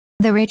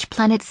The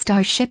RichPlanet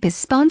Starship is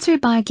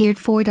sponsored by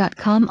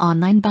Geared4.com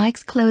online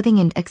bikes, clothing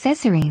and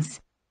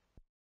accessories.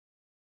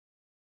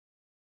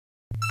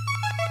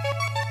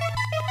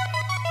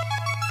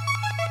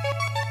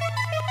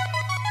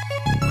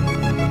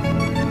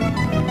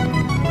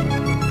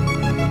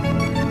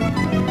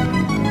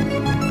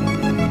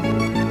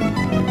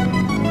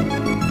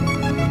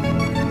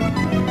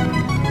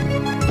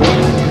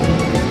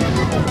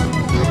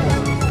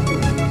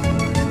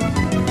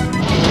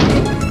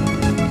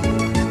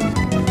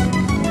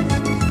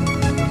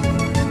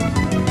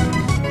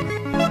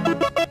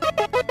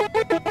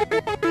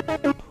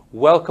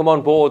 Welcome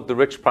on board the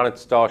RichPlanet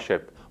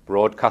Starship,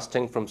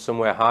 broadcasting from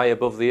somewhere high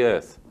above the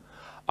Earth.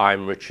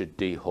 I'm Richard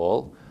D.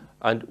 Hall,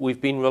 and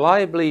we've been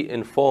reliably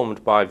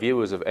informed by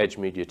viewers of Edge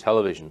Media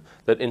Television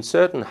that in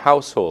certain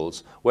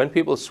households, when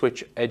people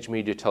switch Edge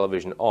Media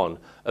Television on,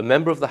 a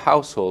member of the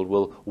household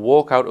will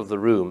walk out of the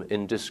room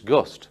in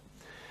disgust.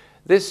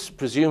 This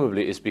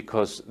presumably is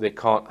because they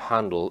can't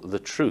handle the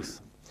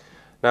truth.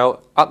 Now,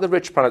 at the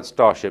RichPlanet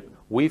Starship,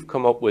 we've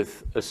come up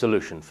with a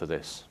solution for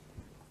this.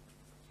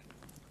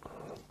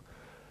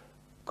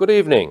 Good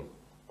evening.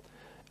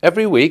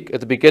 Every week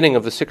at the beginning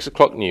of the 6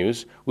 o'clock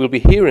news, we'll be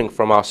hearing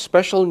from our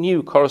special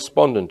new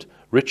correspondent,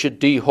 Richard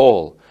D.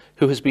 Hall,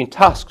 who has been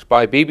tasked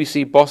by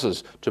BBC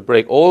bosses to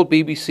break all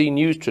BBC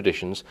news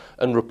traditions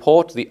and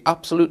report the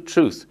absolute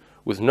truth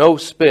with no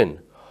spin.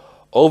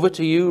 Over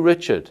to you,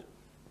 Richard.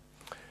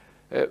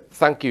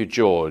 Thank you,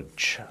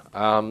 George.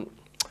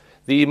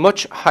 The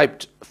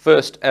much-hyped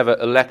first ever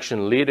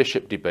election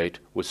leadership debate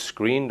was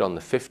screened on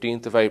the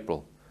 15th of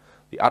April.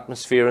 The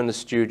atmosphere in the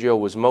studio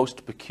was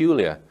most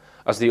peculiar,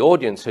 as the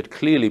audience had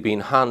clearly been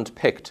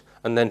hand-picked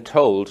and then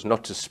told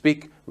not to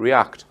speak,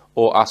 react,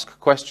 or ask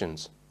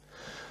questions.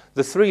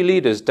 The three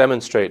leaders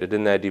demonstrated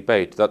in their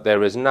debate that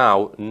there is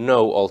now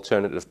no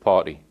alternative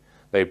party.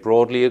 They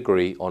broadly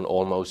agree on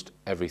almost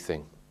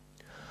everything.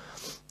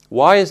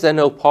 Why is there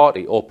no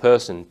party or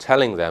person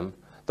telling them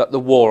that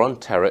the war on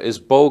terror is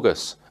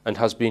bogus and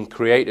has been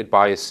created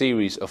by a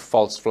series of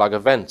false flag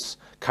events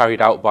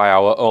carried out by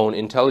our own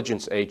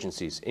intelligence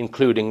agencies,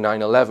 including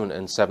 9/11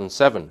 and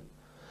 7/7,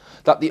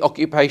 that the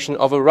occupation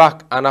of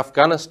Iraq and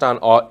Afghanistan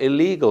are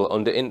illegal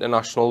under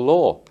international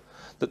law,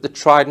 that the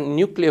Trident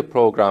nuclear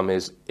program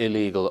is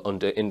illegal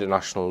under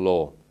international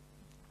law,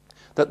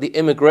 that the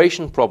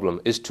immigration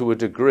problem is to a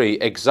degree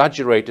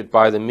exaggerated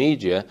by the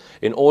media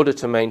in order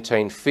to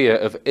maintain fear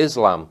of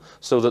Islam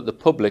so that the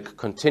public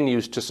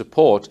continues to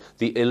support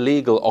the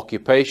illegal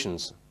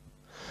occupations,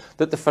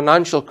 that the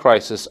financial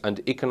crisis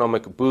and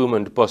economic boom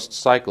and bust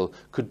cycle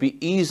could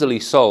be easily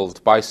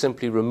solved by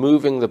simply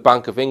removing the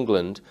Bank of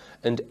England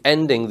and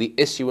ending the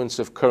issuance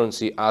of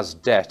currency as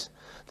debt,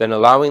 then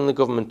allowing the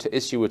government to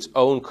issue its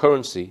own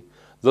currency,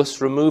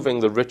 thus removing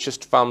the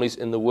richest families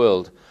in the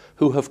world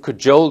who have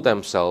cajoled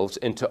themselves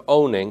into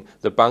owning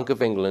the Bank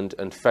of England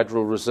and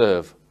Federal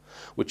Reserve,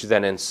 which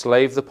then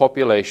enslave the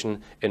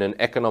population in an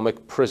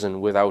economic prison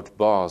without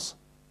bars.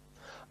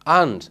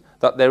 And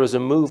that there is a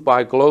move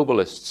by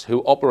globalists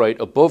who operate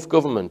above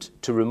government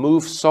to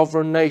remove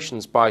sovereign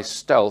nations by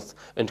stealth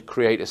and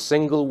create a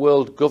single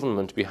world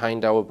government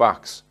behind our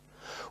backs.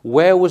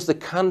 Where was the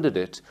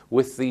candidate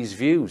with these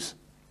views?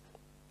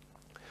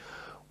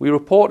 We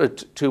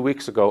reported 2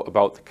 weeks ago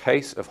about the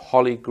case of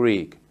Holly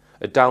Greig,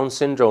 a Down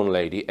syndrome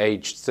lady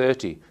aged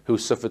 30 who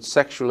suffered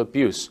sexual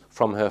abuse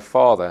from her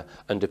father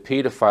and a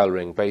paedophile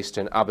ring based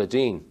in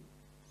Aberdeen.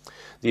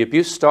 The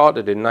abuse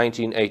started in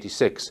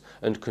 1986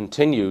 and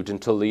continued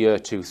until the year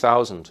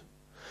 2000.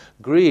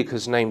 Greig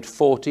has named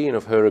 14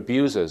 of her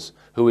abusers,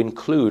 who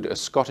include a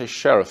Scottish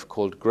sheriff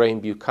called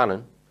Graham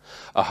Buchanan,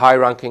 a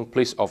high-ranking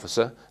police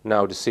officer,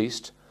 now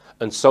deceased,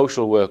 and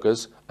social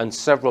workers, and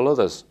several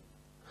others.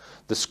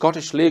 The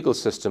Scottish legal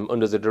system,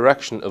 under the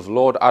direction of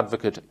Lord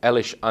Advocate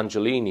Elish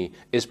Angelini,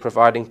 is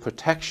providing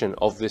protection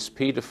of this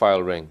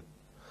paedophile ring.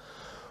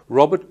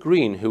 Robert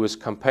Green, who was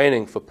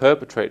campaigning for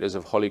perpetrators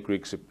of Holly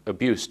Greig's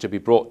abuse to be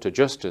brought to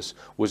justice,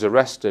 was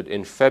arrested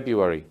in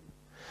February.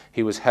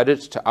 He was headed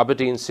to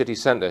Aberdeen city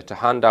centre to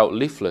hand out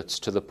leaflets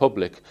to the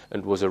public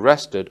and was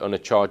arrested on a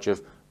charge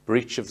of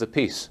breach of the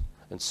peace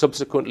and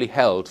subsequently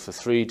held for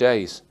 3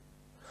 days.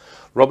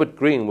 Robert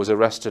Green was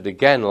arrested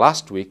again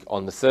last week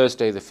on the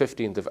Thursday the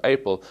 15th of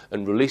April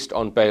and released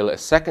on bail a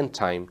second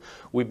time,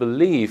 we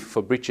believe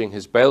for breaching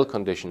his bail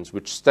conditions,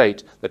 which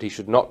state that he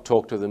should not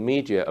talk to the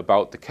media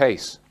about the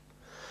case.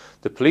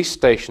 The police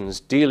stations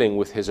dealing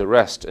with his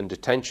arrest and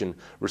detention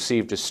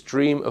received a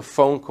stream of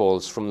phone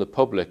calls from the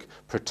public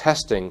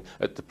protesting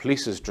at the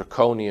police's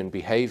draconian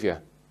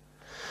behaviour.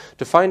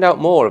 To find out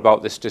more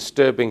about this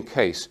disturbing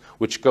case,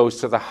 which goes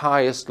to the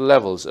highest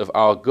levels of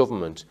our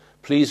government,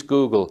 please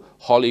Google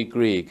Holly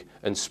Greig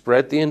and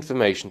spread the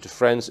information to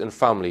friends and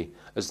family,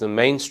 as the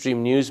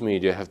mainstream news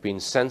media have been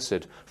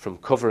censored from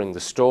covering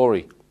the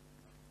story.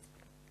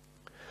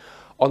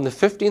 On the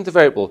 15th of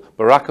April,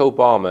 Barack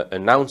Obama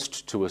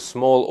announced to a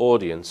small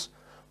audience,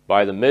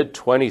 "By the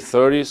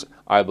mid-2030s,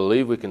 I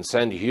believe we can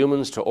send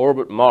humans to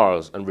orbit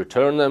Mars and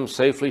return them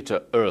safely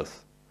to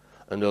Earth,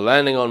 and a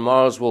landing on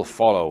Mars will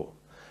follow.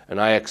 and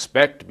I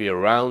expect to be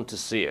around to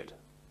see it.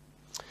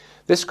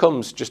 This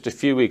comes just a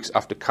few weeks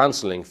after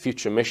cancelling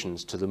future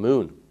missions to the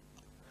Moon.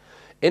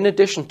 In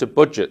addition to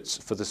budgets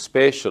for the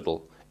Space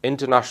Shuttle,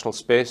 International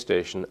Space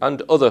Station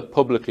and other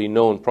publicly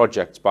known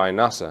projects by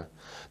NASA,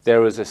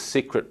 there is a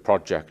secret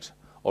project,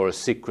 or a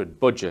secret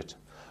budget,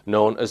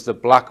 known as the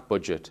Black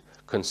Budget,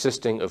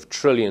 consisting of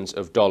trillions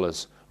of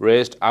dollars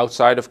raised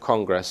outside of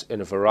Congress in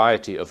a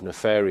variety of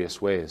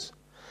nefarious ways.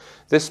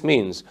 This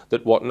means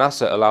that what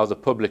NASA allow the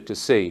public to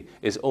see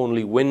is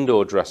only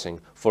window dressing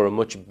for a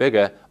much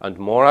bigger and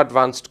more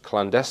advanced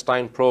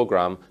clandestine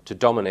program to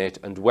dominate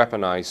and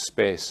weaponize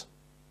space.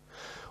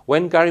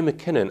 When Gary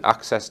McKinnon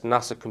accessed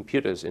NASA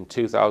computers in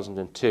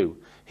 2002,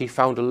 he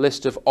found a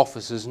list of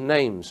officers'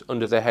 names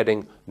under the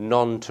heading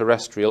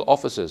Non-Terrestrial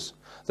Officers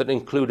that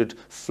included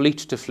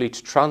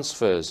fleet-to-fleet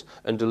transfers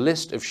and a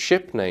list of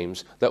ship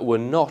names that were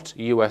not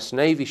US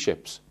Navy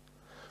ships.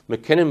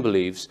 McKinnon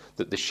believes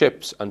that the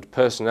ships and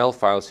personnel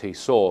files he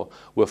saw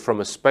were from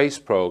a space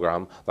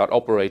program that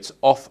operates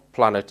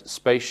off-planet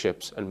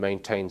spaceships and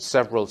maintains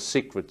several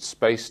secret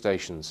space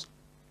stations.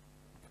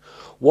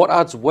 What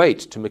adds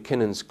weight to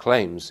McKinnon's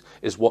claims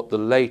is what the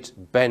late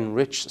Ben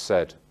Rich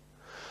said.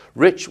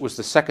 Rich was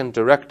the second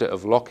director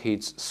of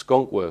Lockheed's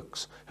Skunk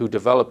Works, who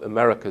developed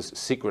America's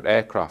secret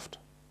aircraft.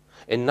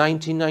 In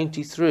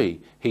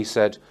 1993, he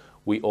said,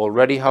 "We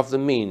already have the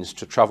means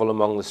to travel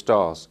among the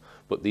stars,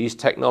 but these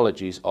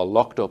technologies are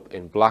locked up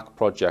in black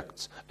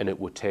projects, and it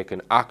would take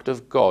an act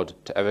of God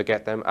to ever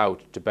get them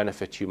out to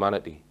benefit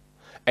humanity.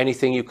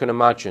 Anything you can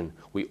imagine,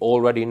 we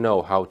already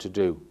know how to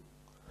do."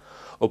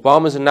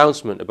 Obama's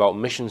announcement about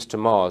missions to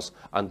Mars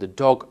and the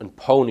dog and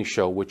pony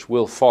show which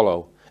will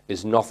follow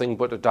is nothing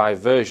but a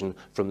diversion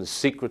from the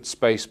secret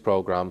space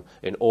program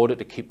in order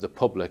to keep the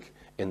public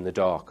in the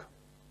dark.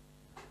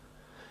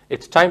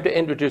 It's time to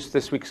introduce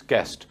this week's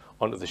guest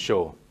onto the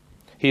show.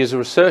 He is a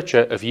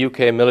researcher of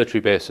UK military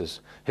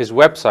bases. His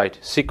website,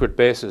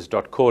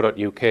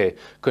 secretbases.co.uk,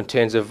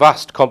 contains a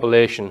vast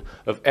compilation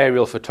of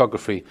aerial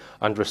photography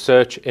and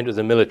research into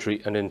the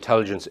military and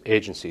intelligence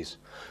agencies.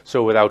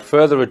 So without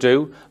further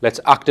ado, let's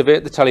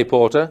activate the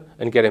teleporter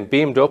and get him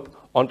beamed up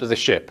onto the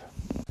ship.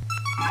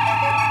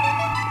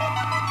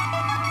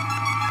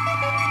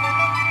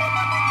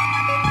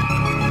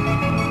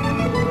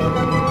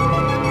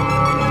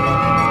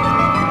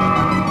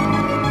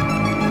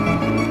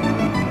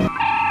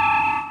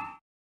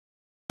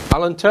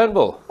 Alan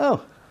Turnbull.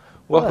 Oh.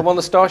 Welcome on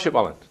the Starship,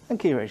 Alan.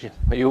 Thank you, Richard.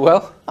 Are you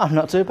well? I'm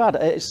not too bad.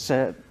 It's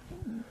a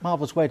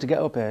marvellous way to get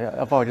up here.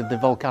 I avoided the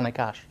volcanic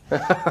ash.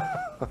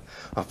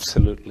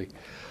 Absolutely.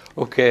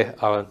 Okay,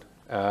 Alan,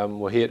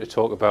 we're here to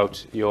talk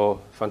about your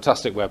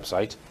fantastic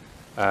website,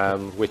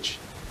 which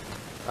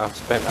I've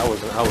spent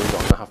hours and hours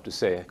on, I have to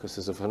say, because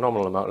there's a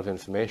phenomenal amount of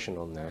information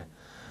on there.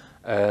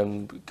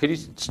 Could you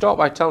start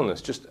by telling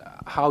us just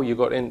how you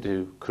got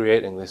into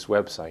creating this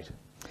website?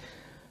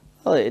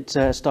 Well, it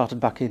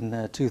started back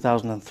in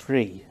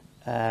 2003.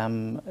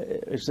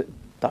 It was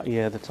that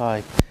year that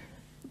I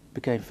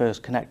became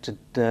first connected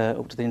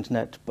up to the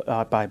internet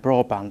by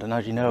broadband, and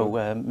as you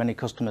know, many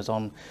customers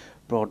on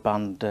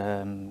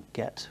broadband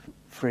get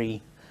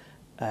free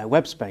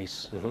web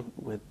space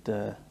with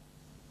their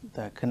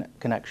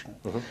connection.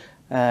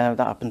 That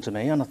happened to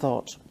me, and I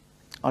thought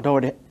I'd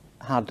already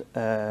had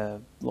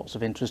lots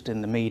of interest in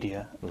the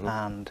media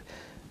and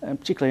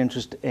particularly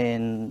interest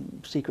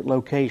in secret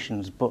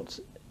locations, but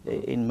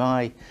in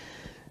my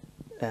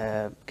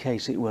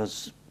case it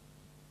was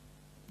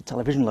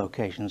television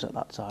locations at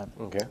that time.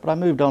 Okay. But I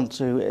moved on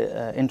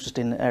to interest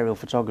in aerial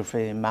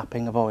photography and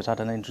mapping. I've always had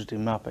an interest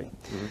in mapping.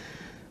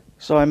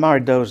 So I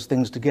married those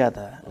things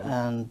together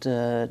and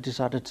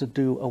decided to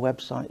do a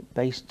website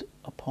based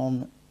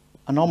upon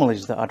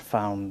anomalies that I'd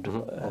found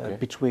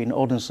between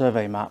Ordnance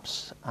Survey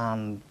maps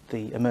and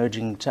the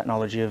emerging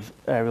technology of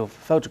aerial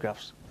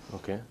photographs.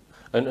 Okay.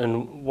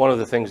 And one of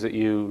the things that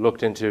you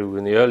looked into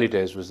in the early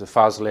days was the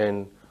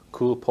Faslane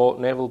Coulport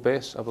Naval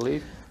Base, I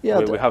believe. Yeah,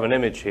 we have an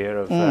image here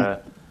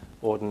of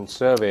Ordnance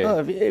Survey.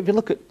 Oh, if you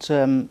look at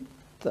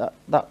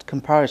that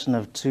comparison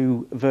of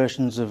two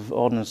versions of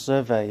Ordnance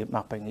Survey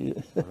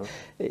mapping,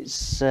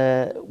 it's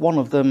one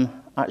of them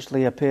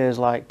actually appears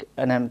like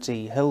an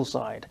empty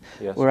hillside,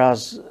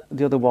 whereas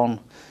the other one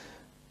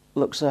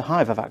looks a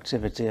hive of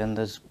activity, and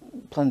there's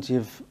plenty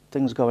of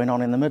things going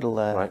on in the middle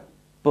there. Right.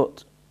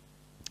 But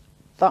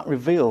that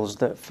reveals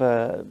that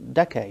for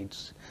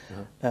decades,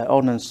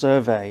 Ordnance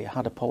Survey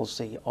had a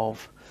policy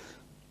of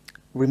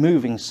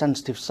removing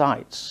sensitive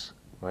sites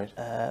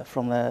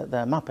from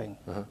their mapping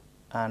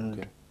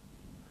and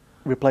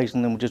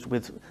replacing them just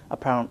with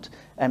apparent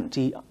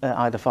empty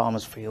either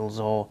farmers'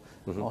 fields or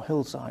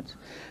hillsides.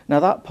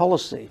 Now that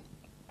policy,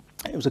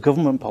 it was a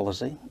government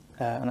policy,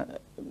 and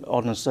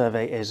Ordnance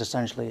Survey is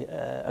essentially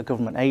a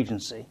government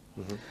agency.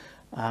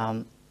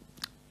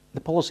 The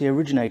policy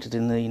originated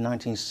in the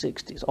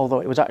 1960s, although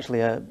it was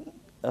actually a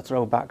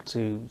throwback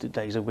to the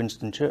days of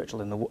Winston Churchill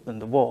in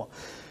the war.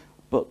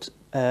 But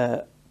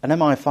an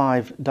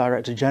MI5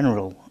 Director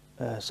General,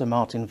 Sir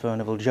Martin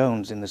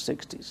Furnivall-Jones, in the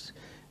 60s,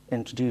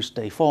 introduced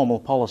a formal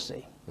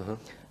policy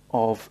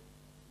of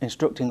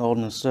instructing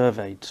Ordnance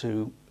Survey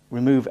to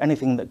remove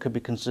anything that could be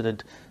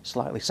considered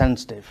slightly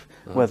sensitive,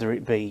 whether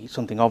it be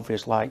something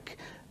obvious like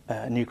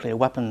nuclear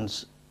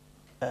weapons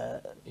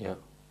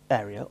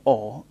area,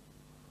 or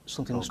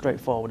something as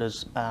straightforward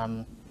as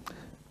a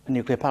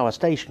nuclear power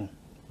station.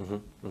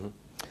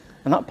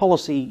 And that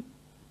policy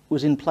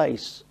was in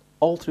place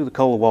all through the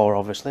Cold War,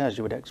 obviously, as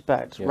you would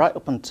expect, right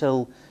up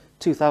until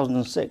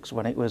 2006,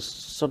 when it was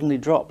suddenly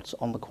dropped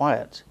on the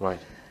quiet. Right.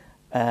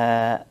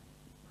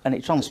 And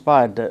it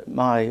transpired that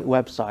my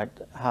website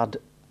had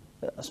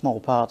a small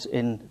part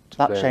in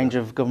that change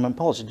of government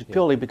policy,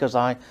 purely because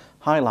I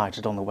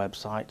highlighted on the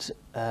website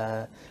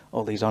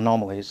all these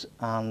anomalies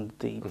and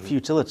the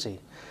futility.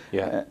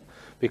 Yeah,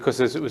 because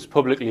as it was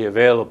publicly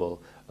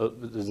available,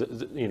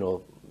 you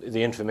know,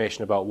 the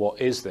information about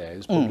what is there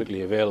is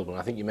publicly available.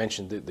 And I think you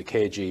mentioned that the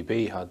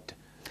KGB had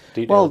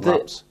detailed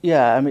maps.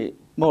 Yeah, I mean,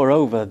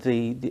 moreover,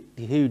 the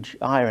huge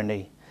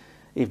irony,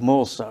 even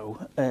more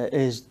so,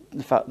 is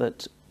the fact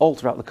that all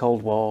throughout the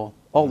Cold War,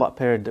 all that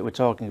period that we're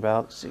talking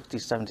about, 60s,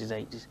 70s,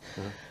 80s,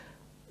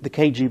 the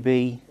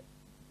KGB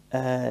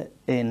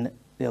in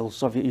the old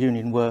Soviet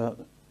Union were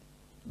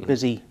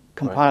busy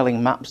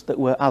compiling maps that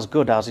were as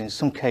good as, in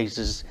some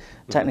cases,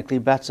 technically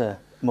better,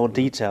 more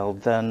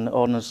detailed than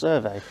Ordnance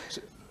Survey.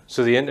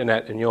 So the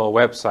internet and your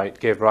website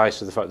gave rise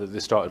to the fact that they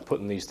started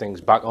putting these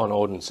things back on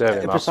Ordnance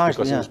Survey maps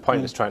because it was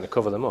pointless trying to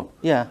cover them up.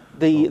 Yeah,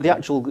 the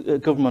actual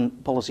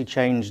government policy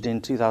changed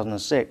in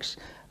 2006,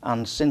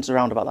 and since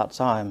around about that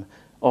time,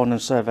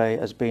 Ordnance Survey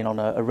has been on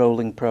a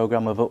rolling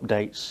programme of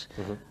updates,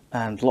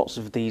 and lots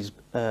of these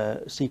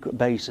secret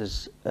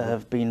bases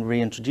have been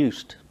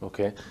reintroduced.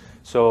 Okay,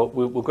 so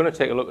we're going to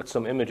take a look at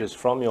some images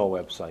from your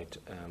website,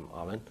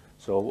 Alan.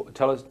 So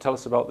tell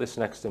us about this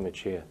next image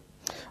here.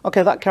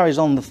 Okay, that carries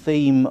on the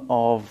theme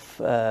of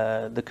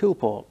the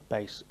Coolport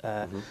base,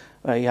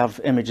 where you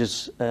have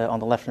images on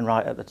the left and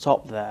right at the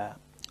top there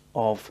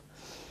of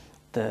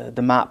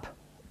the map,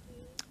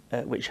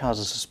 which has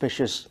a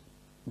suspicious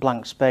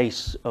blank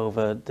space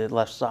over the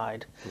left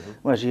side,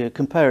 whereas you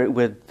compare it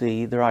with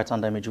the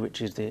right-hand image,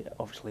 which is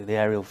obviously the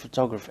aerial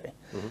photography.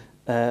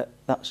 That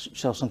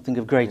shows something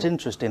of great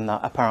interest in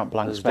that apparent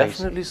blank space. There's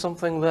definitely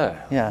something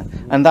there. Yeah,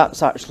 and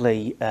that's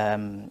actually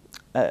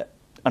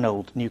an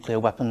old nuclear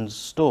weapons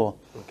store.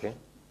 Okay.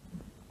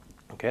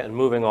 Okay, and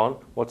moving on,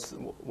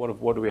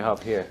 what do we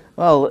have here?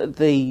 Well,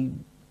 the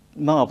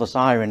marvellous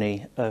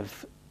irony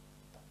of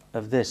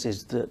this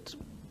is that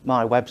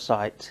my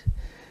website,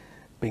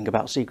 being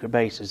about secret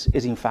bases,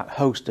 is in fact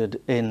hosted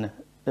in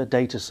a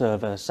data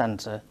server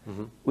centre,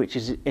 which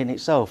is in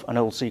itself an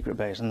old secret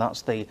base, and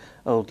that's the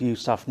old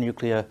USAF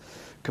nuclear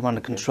command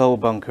and control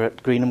bunker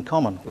at Greenham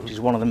Common, which is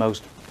one of the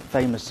most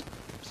famous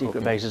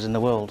secret bases in the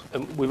world.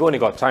 We've only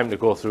got time to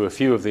go through a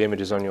few of the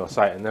images on your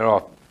site, and there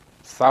are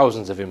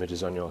thousands of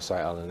images on your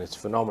site, Alan. It's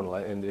phenomenal.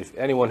 And if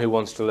anyone who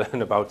wants to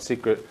learn about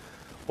secret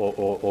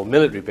or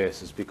military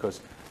bases, because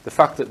the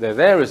fact that they're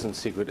there isn't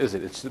secret, is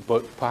it?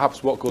 But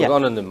perhaps what goes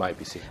on in them might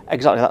be secret.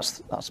 Exactly,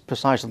 that's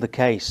precisely the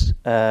case.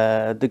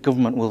 The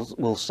government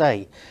will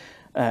say,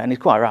 and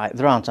it's quite right,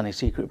 there aren't any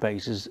secret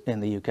bases in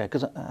the UK,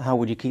 because how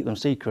would you keep them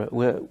secret?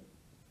 We're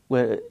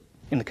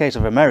in the case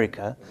of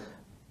America,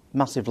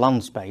 massive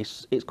land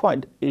space, it's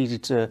quite easy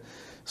to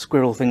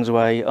squirrel things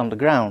away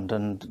underground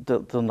and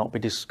they'll not be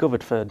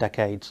discovered for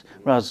decades,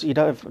 whereas you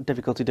don't have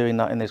difficulty doing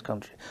that in this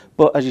country.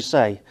 But as you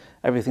say,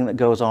 everything that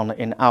goes on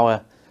in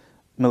our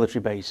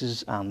military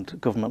bases and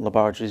government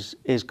laboratories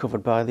is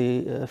covered by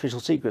the Official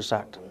Secrets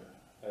Act.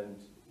 And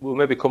we'll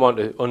maybe come on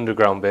to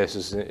underground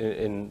bases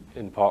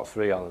in part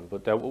 3, Alan,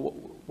 but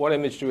what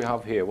image do we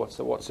have here? What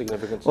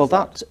significance well, is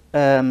that?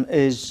 That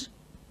is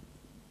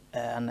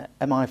an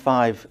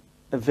MI5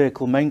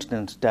 vehicle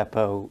maintenance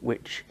depot,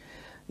 which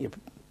your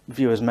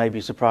viewers may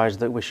be surprised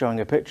that we're showing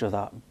a picture of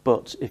that,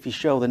 but if you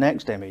show the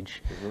next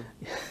image,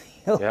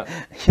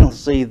 you'll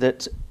see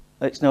that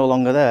it's no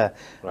longer there,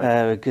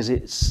 because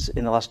it's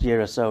in the last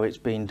year or so it's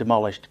been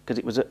demolished because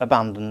it was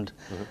abandoned,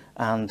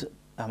 and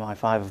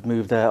MI5 have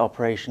moved their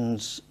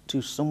operations to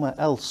somewhere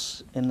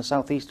else in the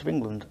southeast of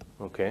England.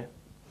 Okay,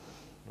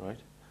 right.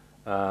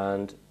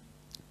 And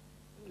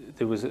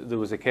there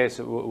was a case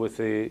with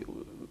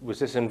was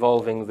this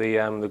involving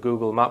the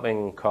Google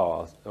mapping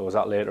car, or was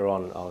that later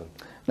on, Alan?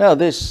 No,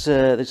 this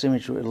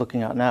image we're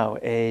looking at now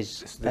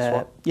is this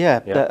one?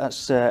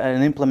 That's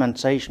an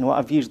implementation. Well,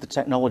 I've used the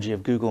technology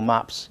of Google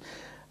Maps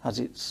as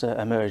it's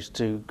emerged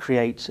to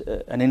create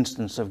an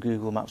instance of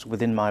Google Maps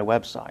within my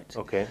website.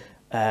 Okay.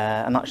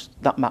 And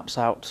that maps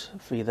out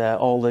for you there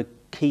all the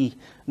key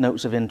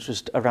notes of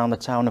interest around the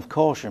town of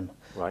Corsham,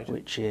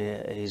 which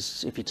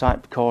is, if you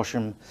type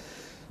Corsham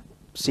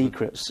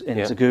secrets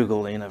into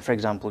Google, you know, for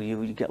example,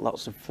 you get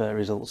lots of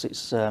results.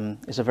 It's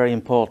a very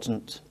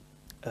important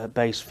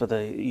base for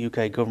the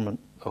UK government.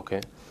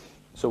 Okay.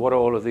 So what do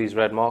all of these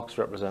red marks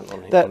represent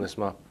on this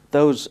map?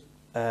 Those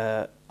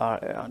are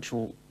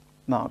actual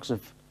marks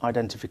of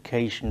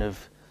identification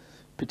of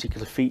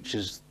particular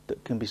features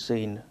that can be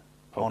seen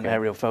on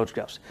aerial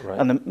photographs. Right.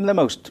 And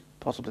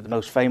possibly the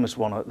most famous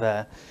one out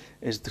there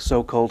is the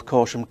so-called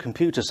Kollerstrom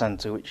Computer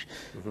Centre, which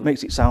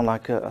makes it sound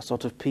like a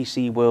sort of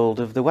PC world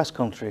of the West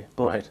Country.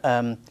 But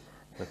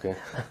Okay.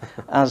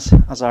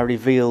 as I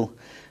reveal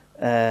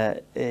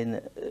the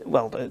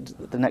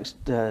next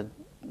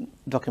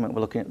document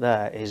we're looking at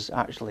there is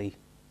actually,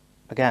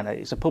 again,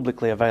 it's a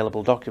publicly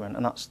available document,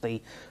 and that's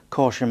the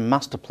Kollerstrom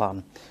Master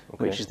Plan,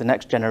 which is the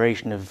next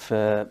generation of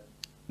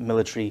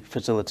military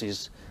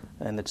facilities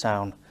in the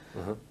town.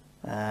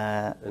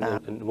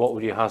 And what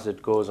would you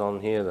hazard goes on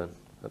here then,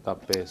 at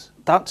that base?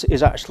 That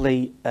is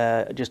actually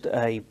just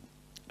a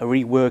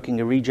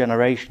reworking, a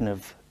regeneration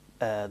of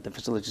the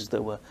facilities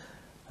that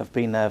have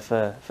been there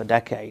for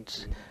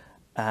decades.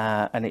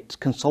 And it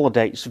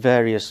consolidates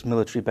various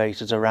military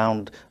bases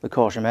around the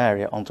Kollerstrom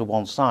area onto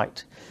one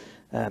site,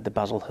 the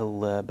Basil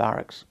Hill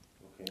Barracks.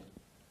 Okay.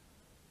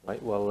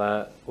 Right, well,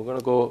 we're going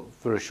to go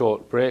for a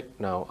short break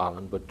now,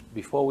 Alan, but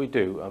before we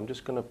do, I'm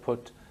just going to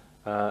put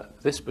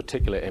this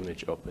particular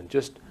image up and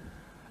just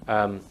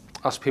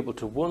ask people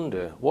to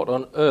wonder what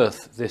on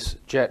earth this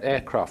jet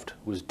aircraft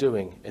was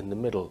doing in the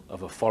middle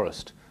of a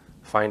forest.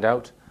 Find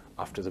out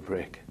after the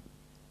break.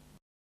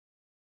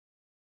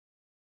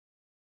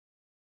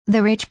 The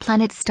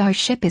RichPlanet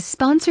Starship is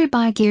sponsored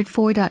by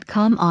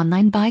Geared4.com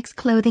online bikes,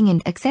 clothing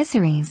and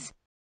accessories.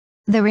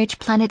 The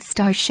RichPlanet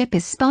Starship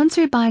is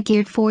sponsored by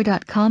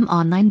Geared4.com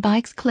online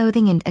bikes,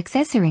 clothing and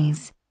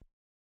accessories.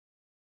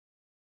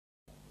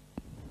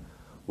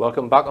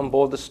 Welcome back on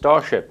board the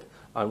Starship,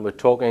 and we're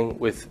talking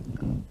with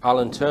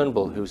Alan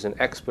Turnbull, who's an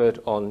expert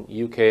on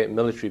UK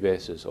military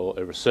bases, or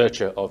a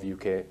researcher of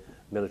UK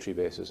military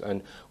bases.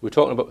 And we were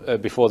talking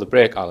about before the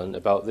break, Alan,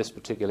 about this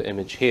particular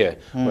image here,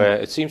 where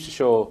it seems to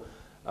show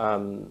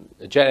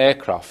a jet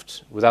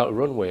aircraft without a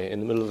runway in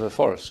the middle of a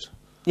forest.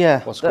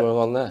 Yeah. What's going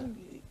on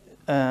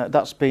there?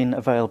 That's been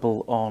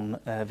available on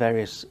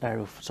various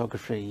aerial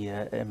photography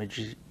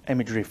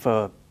imagery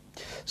for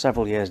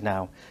several years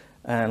now.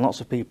 And lots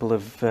of people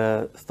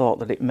have thought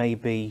that it may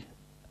be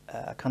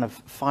a kind of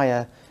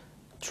fire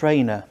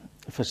trainer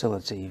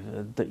facility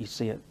that you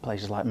see at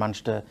places like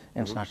Manchester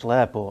International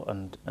Airport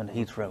and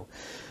Heathrow.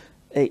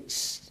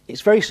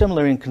 It's very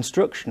similar in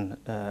construction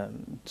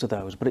to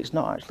those, but it's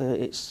not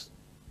actually. It's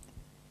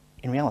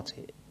in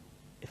reality,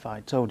 if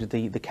I told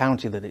you the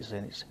county that it's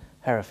in, it's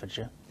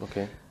Herefordshire.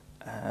 Okay.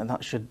 And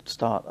that should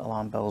start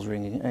alarm bells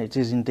ringing. It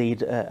is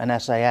indeed an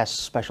SAS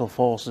Special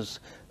Forces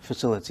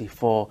facility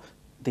for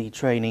the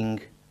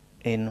training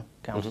in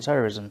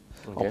counter-terrorism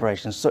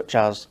operations, such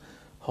as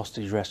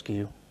hostage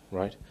rescue.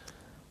 Right.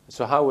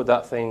 So how would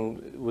that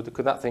thing,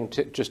 could that thing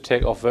just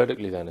take off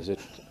vertically then? Is it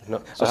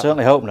not? I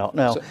certainly hope not,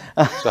 no.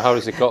 So how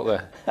does it got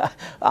there?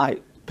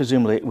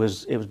 Presumably it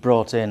was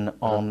brought in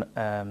on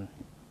a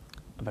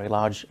very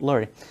large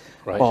lorry.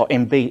 Right. Or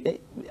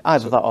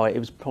either that or it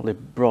was probably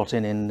brought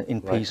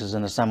in pieces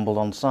and assembled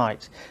on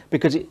site.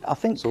 Because I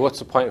think... So what's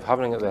the point of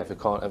having it there if it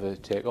can't ever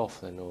take off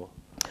then? Or?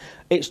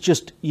 It's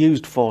just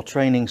used for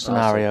training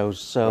scenarios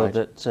so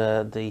that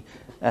the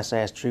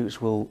SAS troops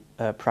will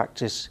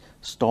practice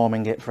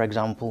storming it, for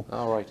example.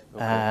 Oh, right.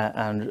 Okay.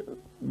 And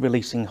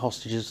releasing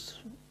hostages.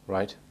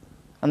 Right.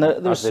 And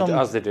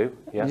as they do,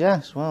 yeah.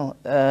 Yes, well...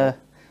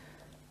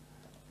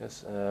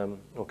 Yes,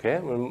 okay,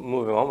 we're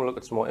moving on, we'll look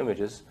at some more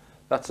images.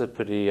 That's a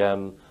pretty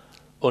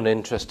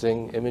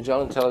uninteresting image.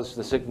 Alan, tell us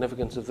the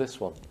significance of this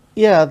one.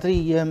 Yeah,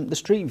 the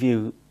Street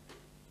View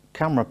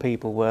camera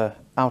people were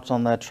out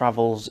on their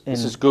travels in...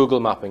 This is Google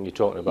mapping you're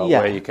talking about,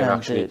 where you can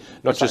actually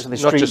not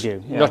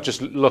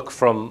just look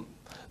from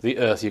the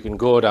Earth, you can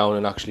go down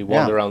and actually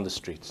wander around the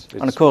streets.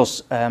 And of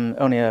course,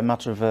 only a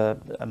matter of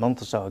a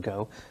month or so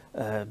ago,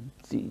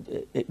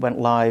 it went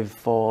live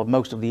for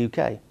most of the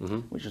UK,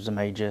 which was a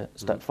major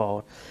step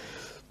forward.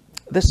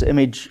 This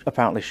image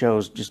apparently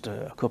shows just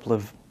a couple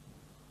of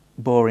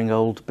boring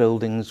old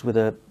buildings with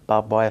a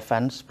barbed wire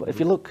fence, but if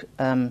you look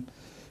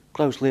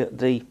closely at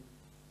the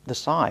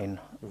sign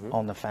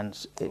on the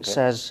fence, it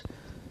says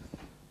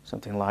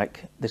something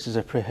like, "This is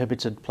a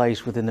prohibited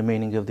place within the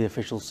meaning of the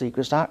Official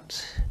Secrets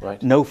Act.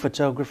 Right. No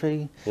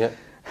photography. Yeah.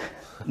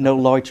 No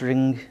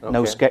loitering,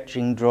 no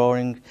sketching,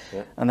 drawing."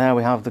 Yeah. And there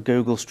we have the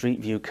Google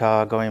Street View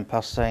car going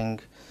past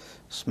saying,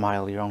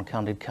 "Smile, you're on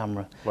candid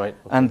camera." Right.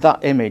 Okay. And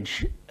that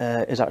image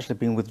is actually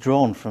been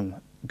withdrawn from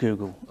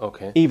Google.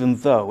 Okay. Even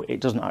though it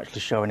doesn't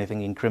actually show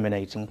anything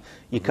incriminating.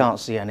 You can't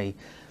see any.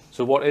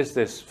 So what is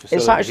this facility?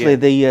 It's actually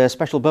the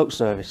Special Boat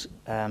Service.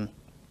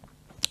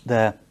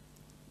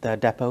 Their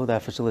depot,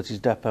 their facilities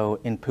depot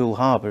in Poole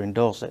Harbour in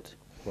Dorset.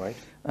 Right.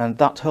 And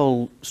that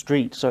whole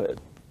street,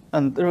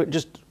 and there are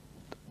just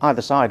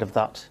either side of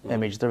that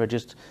image, there are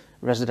just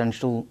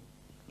residential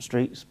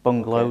streets,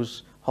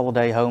 bungalows,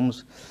 holiday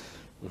homes,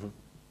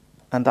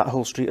 and that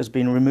whole street has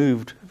been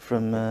removed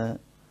from Google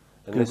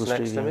Street View. And this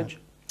next image?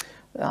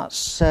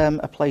 That's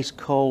a place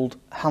called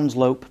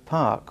Hanslope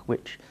Park,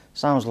 which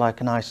sounds like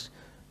a nice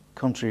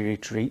country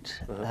retreat,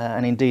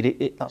 and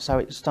indeed that's how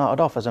it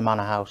started off, as a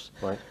manor house.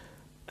 Right.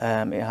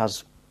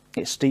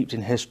 It's steeped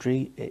in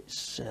history. It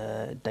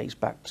dates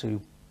back to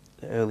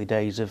the early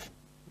days of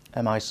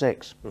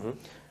MI6.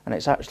 And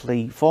it's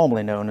actually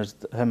formally known as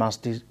Her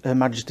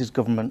Majesty's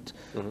Government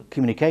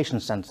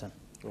Communications Centre.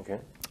 Okay.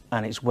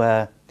 And it's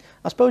where,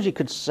 I suppose you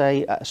could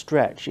say at a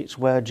stretch, it's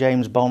where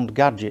James Bond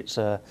gadgets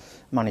are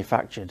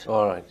manufactured.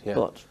 All right, yeah.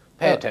 But,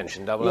 pay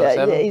attention, 007,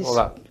 yeah, all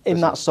that.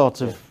 In that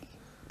sort of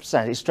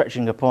sense, it's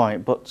stretching a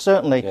point, but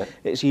certainly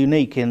it's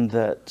unique in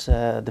that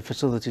the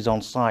facilities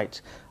on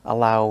site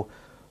allow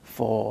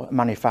for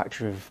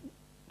manufacture of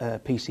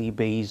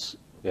PCBs,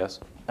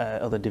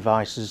 other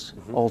devices,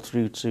 all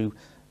through to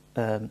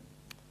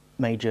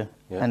major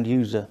end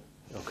user.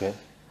 Okay.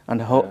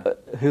 And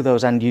who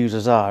those end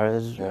users are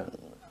is up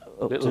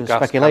little to gas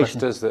speculation.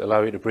 canisters that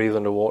allow you to breathe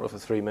underwater for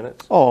 3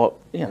 minutes. Or,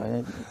 you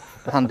know,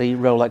 handy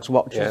Rolex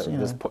watches. Yeah, you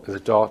know. the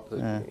dot.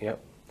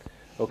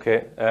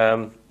 Okay.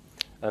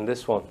 And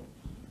this one,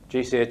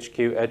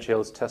 GCHQ Edge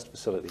Hills Test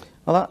Facility.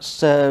 Well,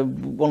 that's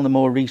one of the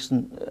more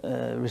recent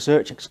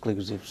research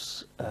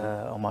exclusives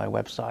on my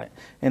website,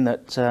 in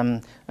that,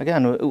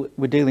 again,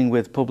 we're dealing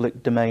with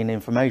public domain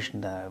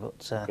information there,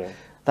 but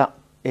that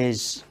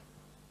is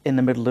in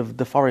the middle of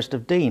the Forest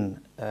of Dean,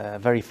 a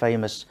very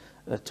famous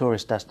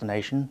tourist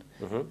destination,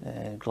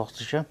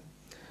 Gloucestershire.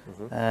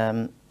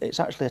 It's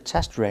actually a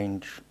test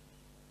range.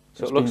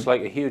 So it looks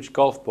like a huge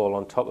golf ball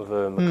on top of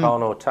a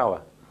Meccano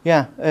tower.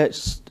 Yeah,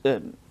 it's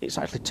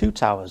actually two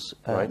towers,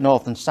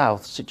 north and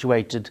south,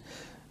 situated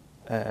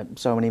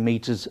so many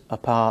metres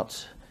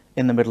apart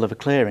in the middle of a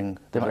clearing.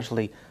 They've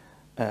actually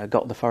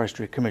got the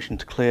Forestry Commission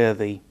to clear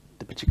the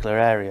particular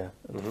area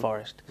of the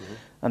forest.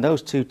 And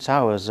those two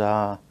towers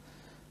are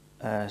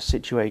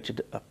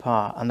situated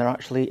apart, and they're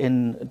actually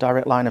in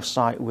direct line of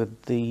sight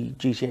with the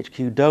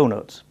GCHQ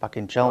donut back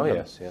in Cheltenham. Oh,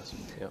 yes, yes.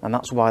 Yep. And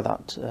that's why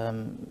that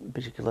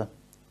particular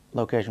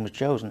location was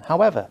chosen.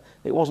 However,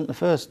 it wasn't the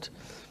first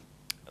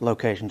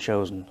location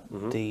chosen.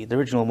 The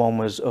original one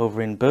was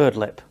over in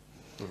Birdlip,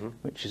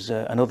 which is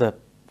another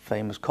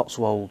famous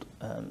Cotswold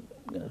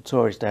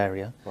tourist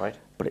area. Right.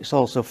 But it's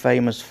also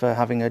famous for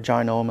having a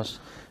ginormous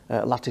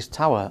lattice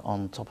tower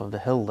on top of the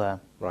hill there.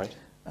 Right.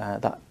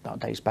 That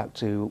dates back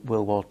to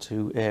World War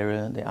II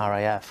era, the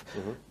RAF.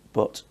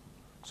 But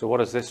so what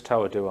does this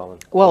tower do, Alan?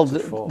 well,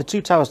 the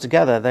two towers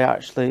together,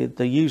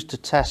 they're used to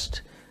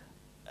test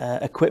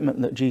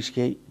equipment that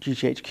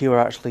GCHQ are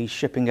actually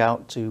shipping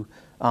out to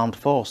armed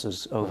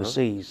forces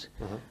overseas.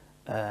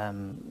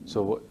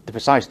 So the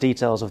precise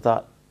details of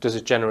that. Does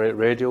it generate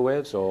radio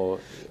waves, or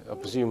I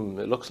presume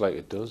it looks like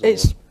it does?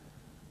 It's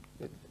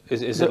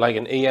is it like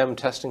an EM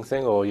testing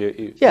thing, or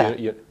you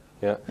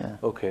yeah.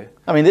 Okay.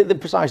 I mean, the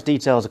precise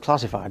details are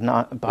classified,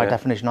 and by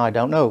definition, I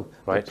don't know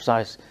the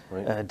precise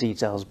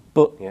details.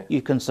 But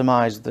you can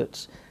surmise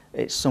that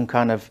it's some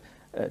kind of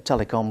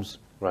telecoms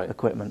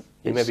equipment.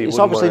 It's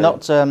obviously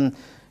not.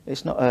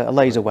 It's not a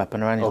laser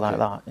weapon or anything like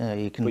that.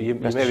 You can. But you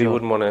maybe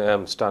wouldn't want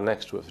to stand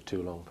next to it for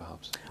too long,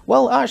 perhaps.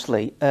 Well,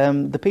 actually,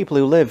 the people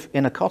who live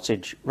in a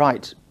cottage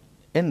right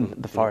in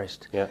the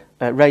forest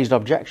raised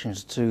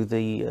objections to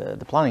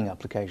the planning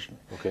application,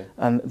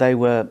 and they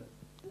were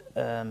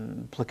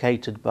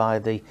placated by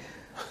the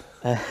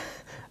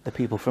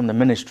people from the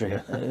ministry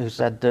who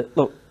said that,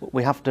 look,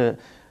 we have to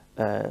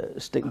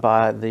stick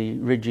by the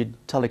rigid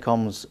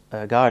telecoms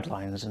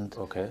guidelines, and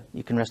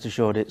you can rest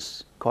assured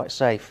it's quite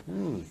safe.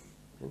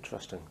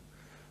 Interesting.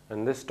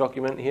 And this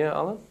document here,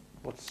 Alan,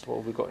 what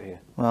have we got here?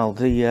 Well,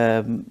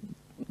 the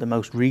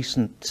most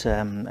recent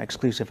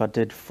exclusive I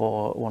did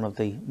for one of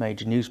the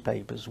major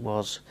newspapers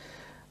was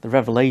the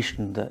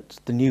revelation that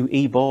the new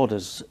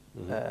e-borders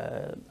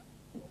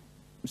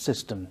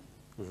system,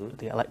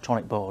 the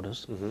electronic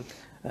borders,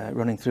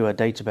 running through a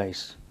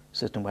database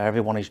system where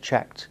everyone is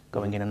checked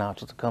going in and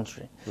out of the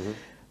country.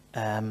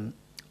 A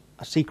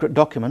secret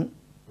document,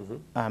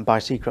 and by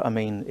secret I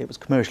mean it was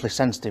commercially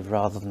sensitive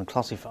rather than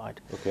classified.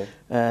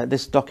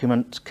 This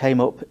document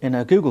came up in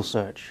a Google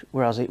search,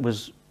 whereas it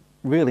was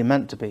really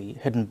meant to be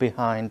hidden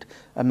behind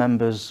a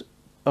members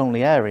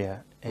only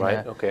area in,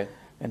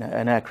 in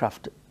an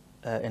aircraft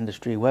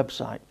industry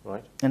website.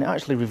 And it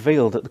actually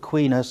revealed that the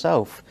Queen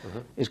herself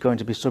is going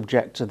to be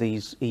subject to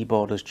these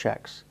e-borders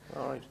checks.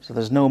 So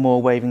there's no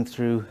more waving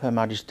through Her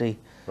Majesty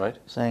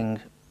saying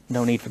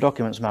no need for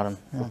documents, madam.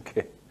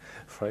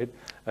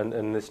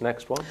 And this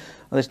next one?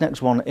 Well, this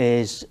next one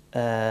is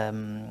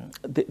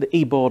the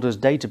e-borders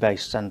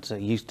database centre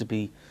used to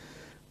be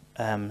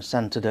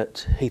centred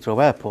at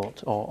Heathrow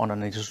Airport or on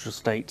an industrial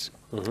estate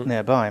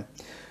nearby.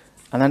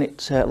 And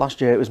then last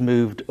year it was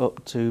moved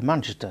up to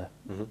Manchester,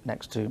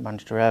 next to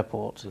Manchester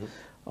Airport,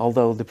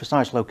 although the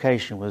precise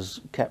location was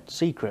kept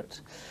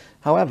secret.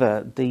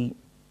 However, the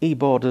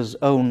e-borders'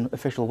 own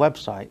official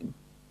website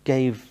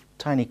gave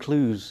tiny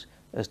clues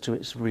as to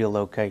its real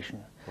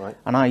location.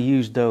 And I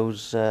used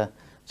those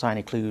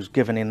tiny clues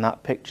given in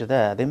that picture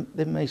there.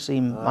 They may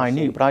seem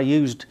minute, but I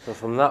used... So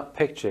from that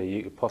picture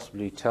you could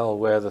possibly tell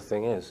where the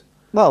thing is?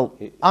 Well,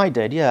 I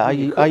did, yeah.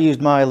 I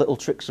used my little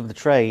tricks of the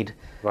trade.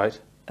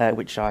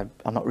 Which I'm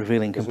not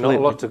revealing completely. There's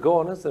not a lot to go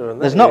on, is there?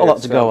 There's not a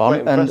lot to go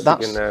on, and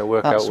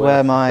that's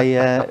where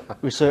my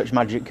research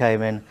magic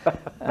came in.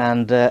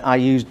 And I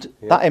used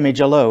that image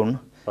alone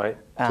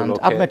and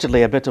locate.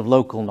 admittedly a bit of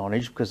local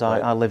knowledge, because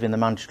I live in the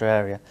Manchester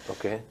area,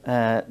 Okay.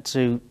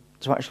 to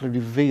actually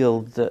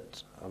reveal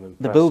that I'm the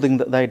impressed. building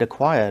that they'd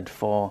acquired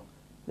for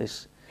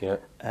this Yeah.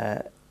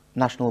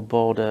 National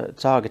Border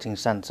Targeting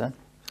Centre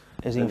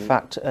is in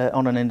fact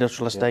on an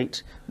industrial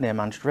estate near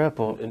Manchester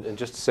Airport. And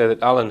just to say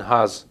that Alan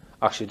has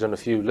actually done a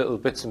few little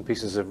bits and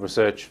pieces of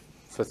research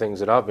for things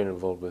that I've been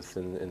involved with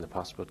in the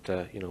past, but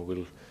you know,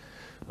 we'll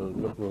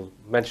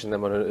mention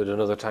them at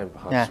another time,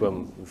 perhaps,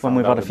 when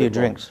we've had a few bit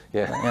more. drinks.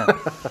 Yeah.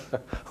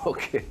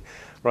 Okay,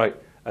 right.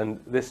 And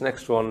this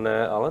next one,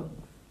 Alan,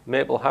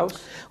 Maple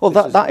House. Well,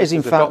 that is this in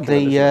a fact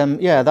document,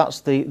 isn't it?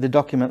 that's the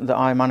document that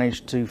I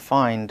managed to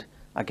find,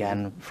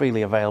 again,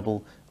 freely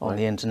available on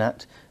the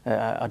internet.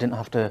 I didn't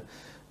have to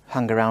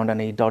hang around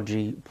any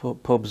dodgy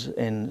pubs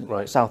in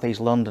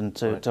southeast London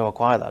to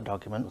acquire that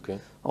document. Okay.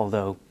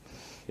 Although,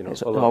 you know,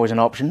 it's always an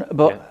option.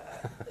 But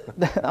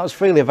that was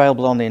freely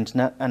available on the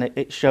internet, and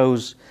it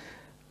shows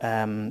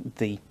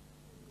the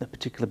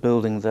particular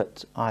building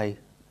that I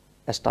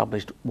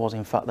established was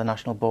in fact the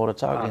National Border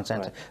Targeting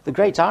Centre. Right. The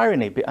great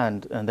irony,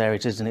 and there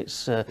it is in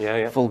its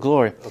full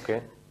glory.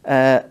 Okay.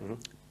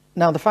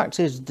 Now the fact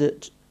is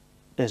that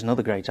there's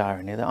another great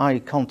irony, that I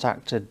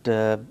contacted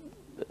a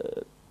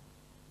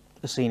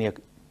senior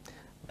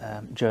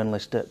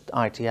journalist at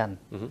ITN,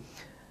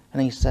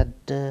 and he said,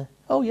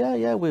 "Oh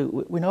yeah,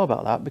 we know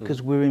about that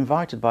because we were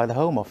invited by the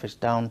Home Office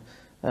down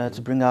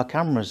to bring our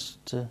cameras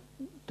to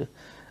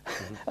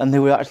and they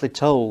were actually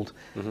told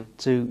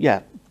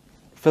to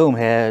film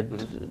here,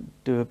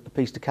 do a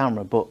piece to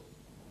camera, but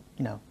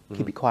you know,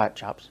 keep it quiet,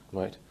 chaps."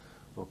 Right.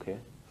 Okay.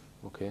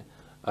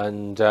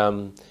 And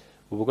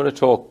we're going to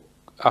talk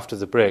after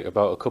the break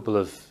about a couple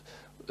of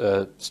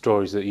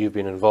stories that you've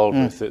been involved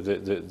with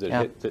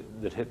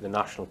that hit the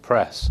national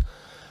press.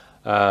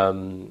 I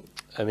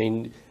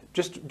mean,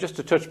 just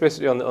to touch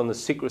basically on the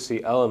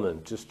secrecy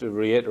element, just to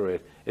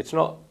reiterate, it's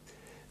not.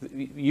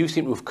 You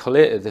seem to have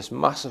collated this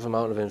massive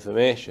amount of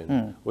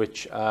information,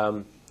 which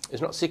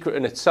is not secret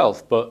in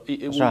itself, but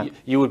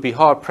you would be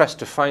hard pressed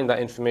to find that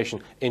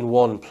information in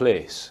one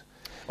place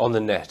on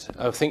the net.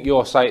 I think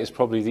your site is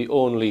probably the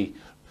only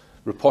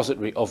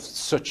repository of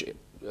such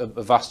a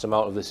vast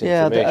amount of this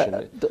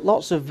information.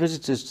 Lots of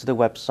visitors to the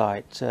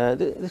website.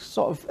 They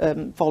sort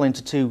of fall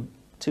into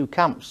two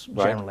camps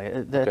generally.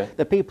 Right.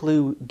 The people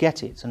who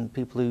get it and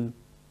people who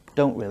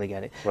don't really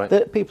get it. Right.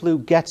 The people who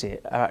get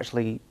it are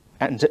actually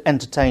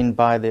entertained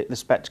by the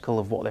spectacle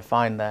of what they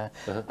find there,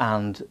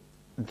 and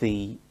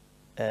they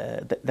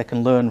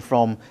can learn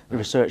from the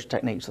research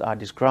techniques that I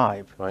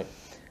describe,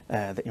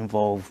 that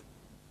involve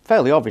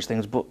fairly obvious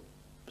things, but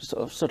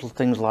sort of subtle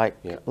things like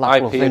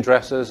IP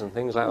addresses and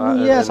things like that.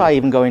 Yes, I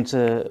even go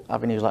into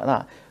avenues like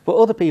that. But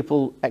other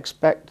people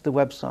expect the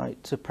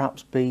website to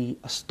perhaps be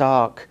a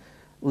stark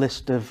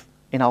list of,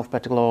 in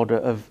alphabetical order,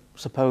 of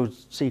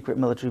supposed secret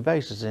military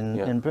bases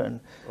in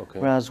Britain. Okay.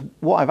 Whereas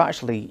what I've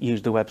actually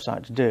used the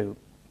website to do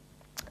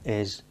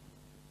is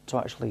to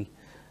actually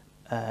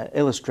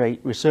illustrate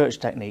research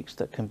techniques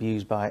that can be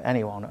used by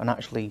anyone, and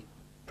actually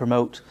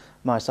promote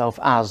myself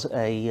as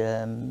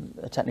a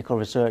technical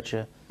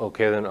researcher.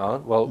 Okay then,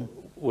 Alan. Well,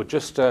 we're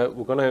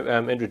going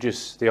to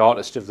introduce the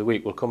artist of the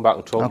week. We'll come back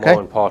and talk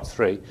more in part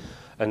 3.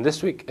 And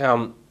this week,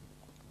 we're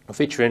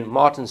featuring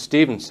Martin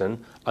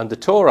Stevenson and the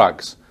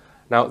Torags.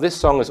 Now, this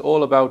song is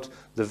all about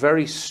the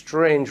very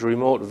strange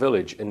remote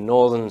village in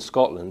northern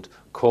Scotland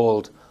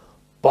called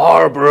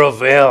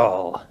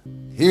Barboraville.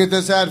 Heed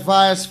this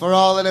advice for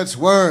all that it's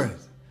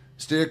worth.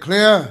 Steer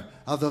clear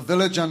of the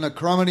village on the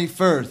Cromony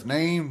Firth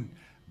named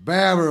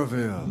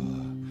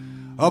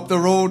Barboraville. Up the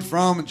road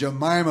from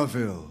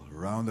Jemimaville,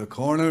 round the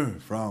corner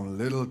from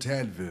Little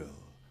Tedville,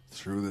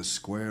 through the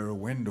square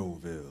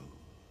Windowville.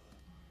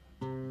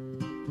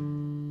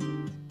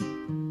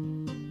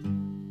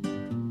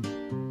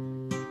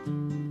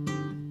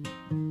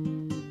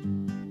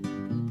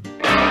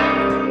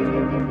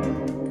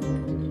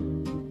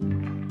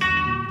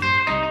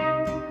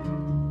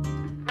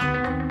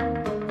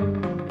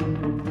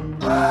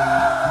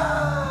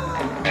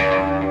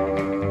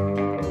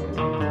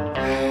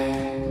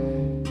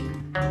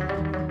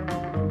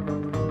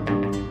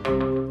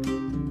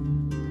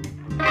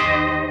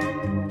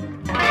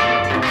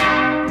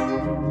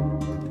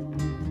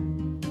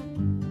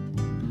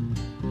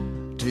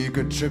 Take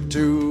a trip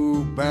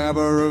to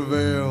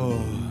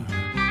Barboraville.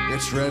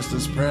 Its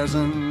restless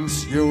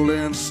presence you'll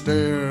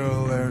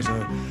instill. There's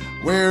a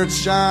weird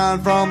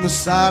shine from the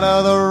side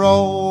of the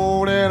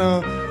road, and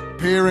a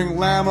peering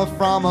llama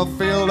from a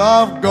field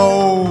of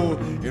gold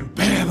in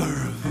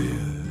Barboraville.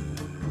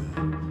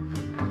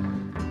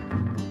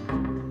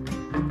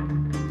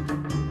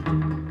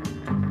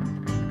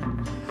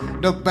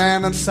 The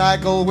abandoned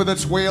cycle with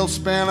its wheel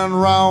spinning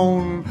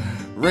round,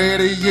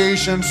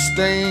 radiation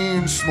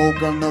stained,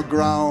 smoke on the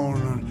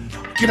ground.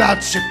 Get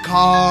out your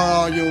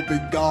car or you'll be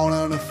gone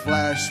in a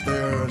flash.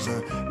 There's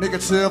a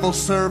naked civil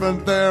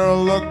servant there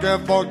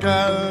looking for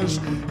cash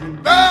in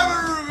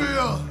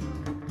Barboraville.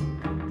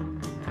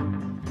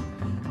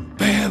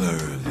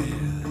 Barboraville.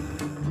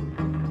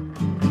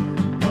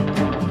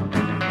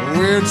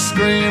 weird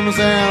screams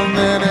and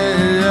then a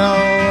yell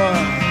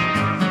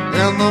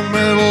in the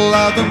middle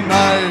of the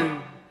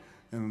night,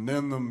 and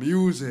then the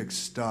music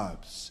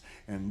stops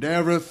and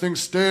everything's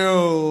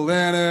still,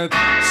 then it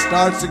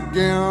starts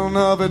again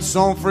of its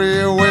own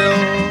free will.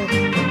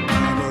 In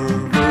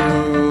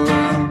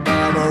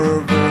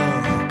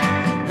Baberville,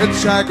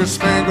 hitchhiker's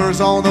fingers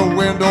on the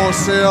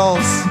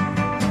windowsills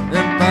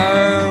in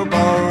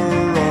Baberville.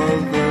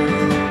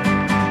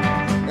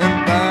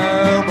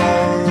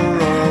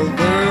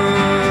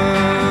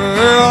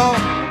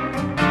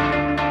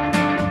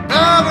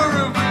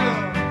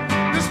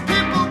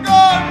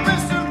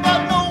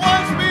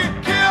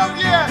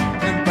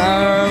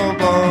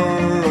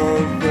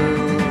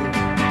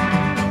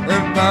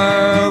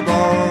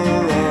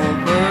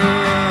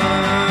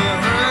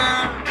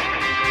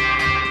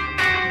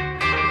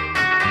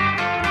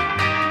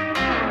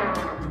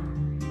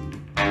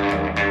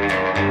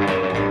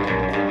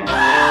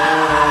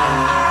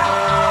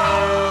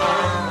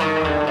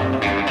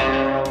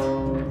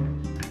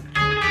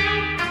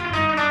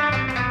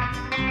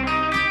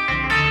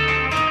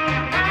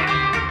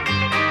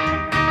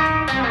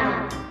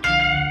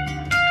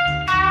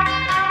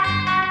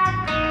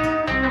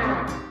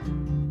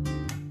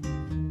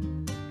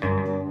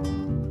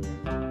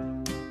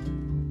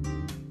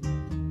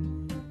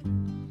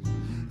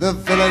 The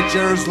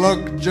villagers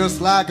look just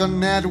like a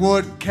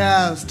Nedwood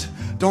cast.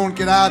 Don't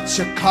get out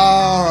your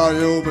car or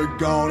you'll be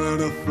gone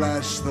in a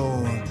flash,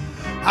 though.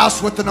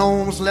 House with the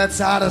gnomes lets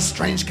out a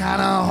strange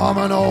kind of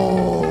humming.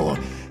 Oh,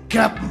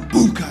 Captain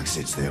Boomcock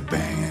sits there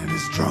banging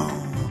his drum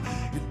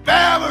in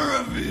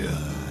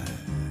Baberville.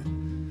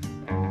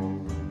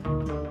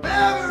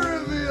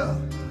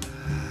 Baberville.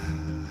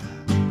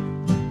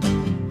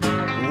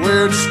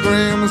 Weird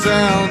screams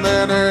and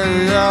then a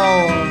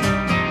yell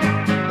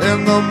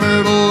in the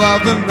middle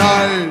of the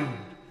night,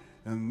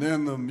 and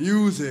then the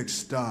music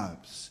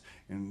stops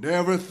and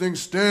everything's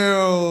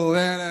still,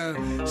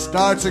 and it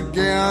starts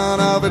again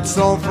of its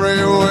own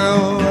free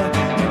will.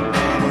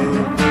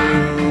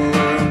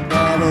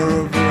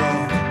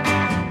 Baberville,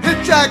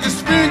 hitchhiker's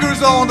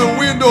fingers on the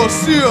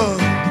windowsill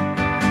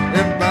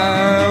in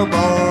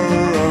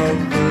Baberville,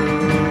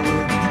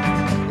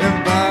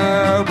 in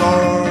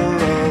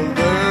Baberville,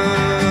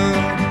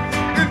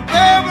 in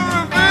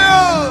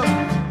Baberville,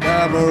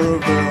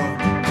 Baberville.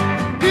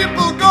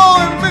 People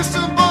going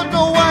missing, but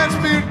no one's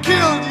been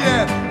killed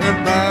yet in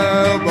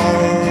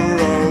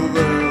Baberville,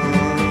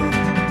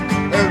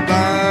 in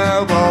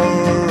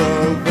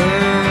Baberville.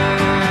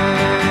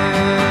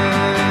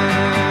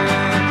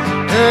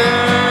 Yeah.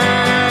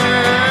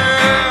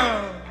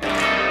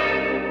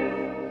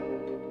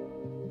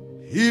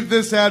 Heed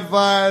this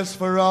advice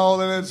for all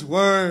that it's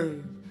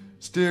worth.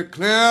 Steer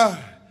clear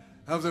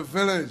of the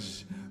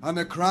village on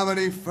the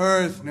Cromedy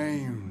Firth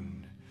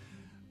named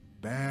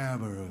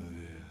Baberville.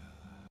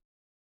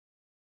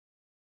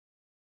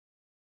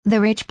 The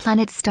Rich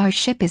Planet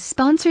Starship is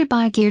sponsored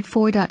by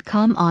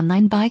Geared4.com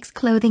online bikes,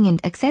 clothing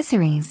and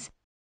accessories.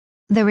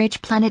 The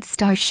Rich Planet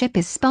Starship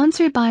is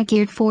sponsored by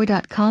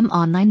Geared4.com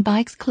online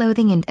bikes,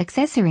 clothing and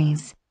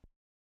accessories.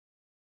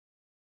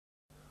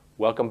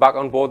 Welcome back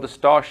on board the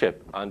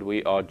Starship, and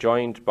we are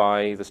joined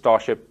by the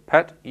Starship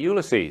pet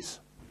Ulysses.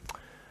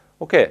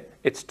 Okay,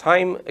 it's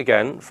time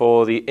again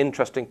for the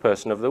interesting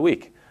person of the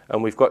week,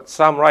 and we've got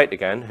Sam Wright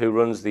again, who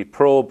runs the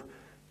Probe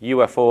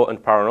UFO and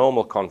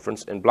Paranormal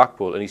Conference in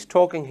Blackpool, and he's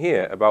talking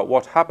here about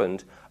what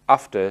happened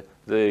after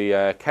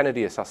the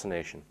Kennedy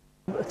assassination.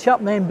 A chap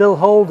named Bill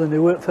Holden,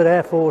 who worked for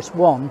Air Force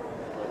One,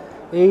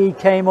 he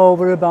came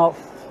over about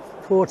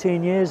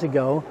 14 years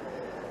ago,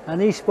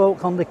 and he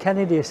spoke on the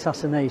Kennedy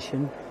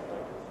assassination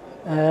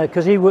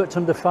because he worked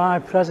under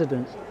 5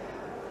 presidents.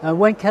 And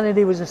when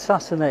Kennedy was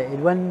assassinated,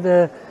 when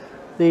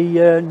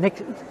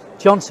Nick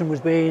Johnson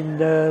was being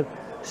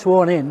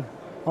sworn in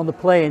on the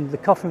plane, the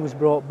coffin was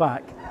brought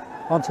back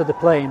onto the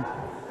plane.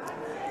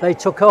 They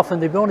took off,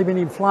 and they'd only been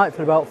in flight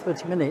for about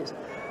 30 minutes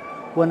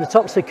when the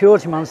top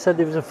security man said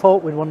there was a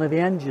fault with one of the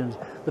engines.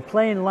 The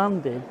plane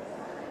landed,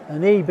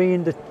 and he,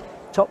 being the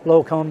top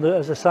bloke on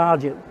as a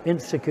sergeant in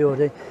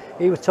security,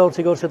 he was told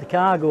to go to the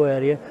cargo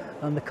area,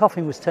 and the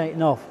coffin was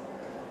taken off,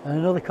 and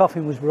another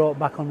coffin was brought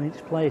back on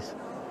its place.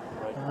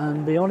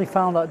 And they only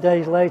found out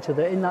days later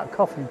that in that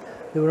coffin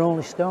there were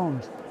only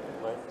stones.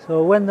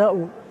 So when that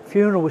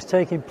funeral was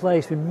taking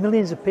place with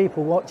millions of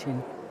people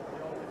watching,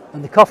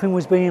 and the coffin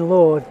was being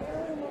lowered,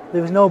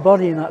 there was no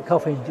body in that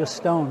coffin, just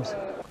stones.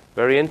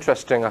 Very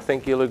interesting, I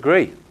think you'll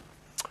agree.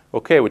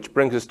 Okay, which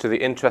brings us to the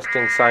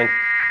interesting sign.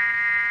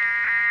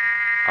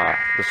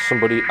 There's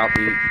somebody at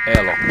the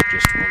airlock,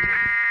 just one minute.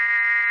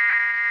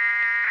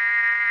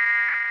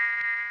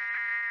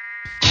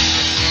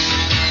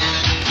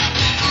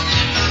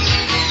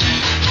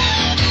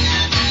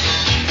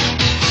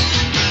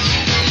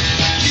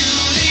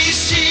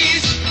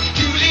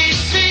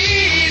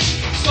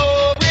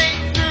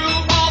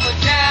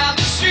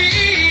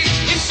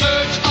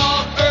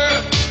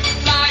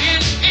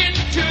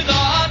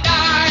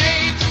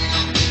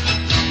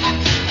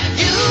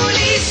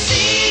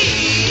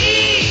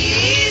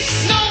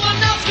 No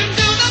one else can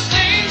do the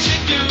things you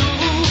do.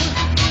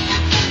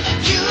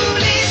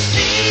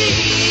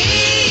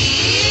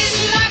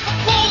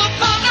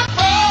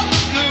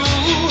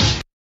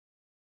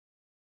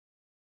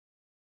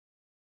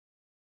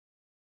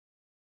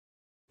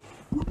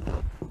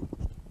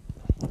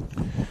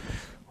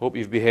 Hope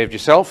you've behaved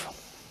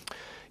yourself.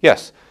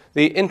 Yes,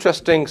 the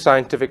interesting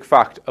scientific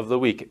fact of the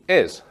week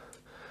is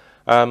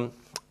a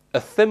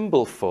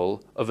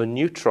thimbleful of a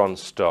neutron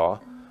star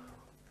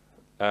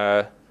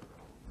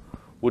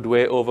would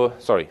weigh over,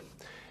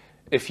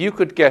 if you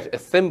could get a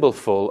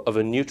thimbleful of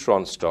a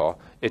neutron star,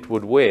 it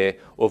would weigh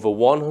over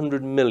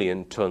 100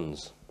 million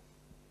tons.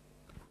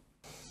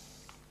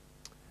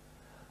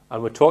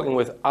 And we're talking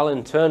with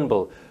Alan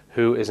Turnbull,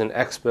 who is an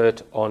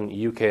expert on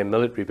UK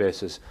military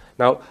bases.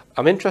 Now,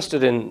 I'm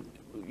interested in,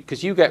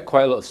 because you get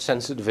quite a lot of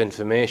sensitive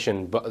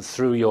information but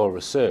through your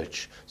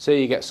research.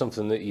 Say you get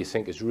something that you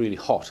think is really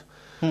hot.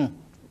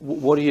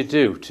 What do you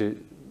do to,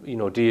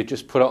 do you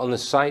just put it on the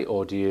site,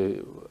 or do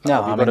you,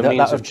 have you got a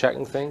means of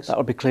checking things? That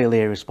would be clearly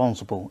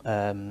irresponsible.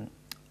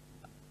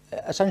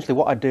 Essentially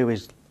what I do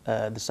is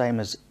the same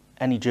as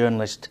any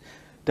journalist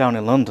down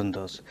in London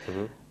does.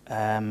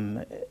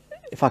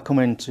 If I come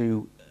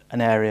into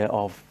an area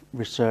of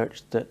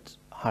research that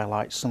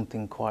highlights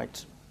something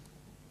quite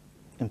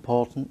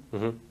important,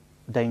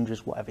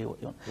 dangerous, whatever you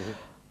want,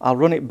 I'll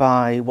run it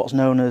by what's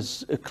known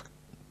as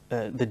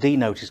the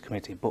D-Notice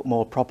Committee, but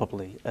more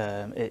properly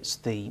it's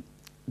the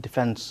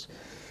Defence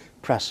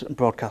Press and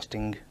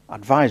Broadcasting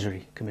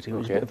Advisory Committee,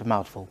 which is a bit of a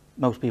mouthful.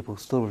 Most people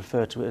still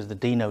refer to it as the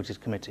D-Notice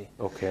Committee.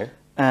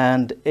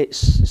 And it's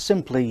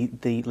simply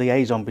the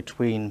liaison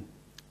between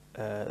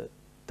the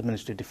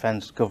Ministry of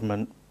Defence,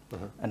 government,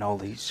 and all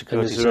the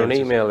security services. Is there an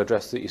email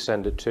address that you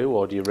send it to,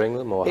 or do you ring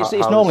them? Or it's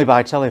normally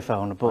by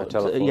telephone, but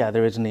yeah,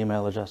 there is an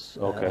email address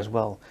as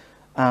well.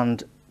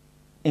 And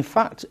in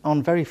fact,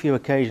 on very few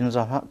occasions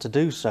I've had to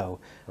do so.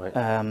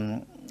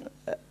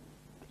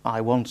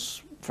 I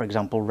once, for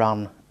example,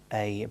 ran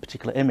a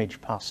particular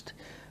image past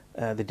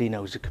the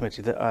D-Notice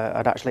Committee that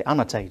I'd actually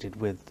annotated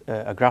with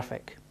a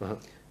graphic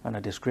and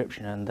a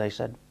description, and they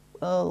said,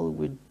 well,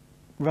 we'd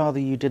rather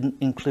you didn't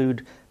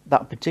include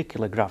that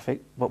particular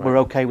graphic, but we're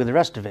okay with the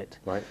rest of it.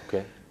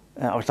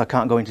 Obviously I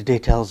can't go into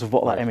details of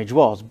what that image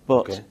was,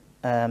 but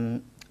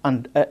and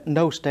at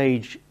no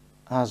stage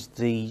has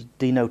the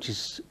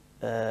D-Notice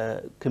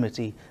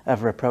Committee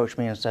ever approached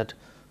me and said,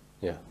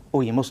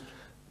 oh, you must.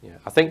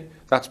 I think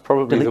that's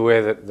probably the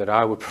way that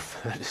I would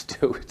prefer to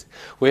do it.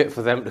 Wait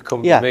for them to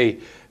come to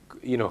me,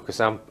 because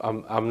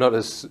I'm not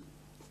as,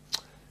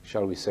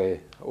 shall we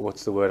say,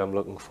 what's the word I'm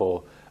looking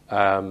for?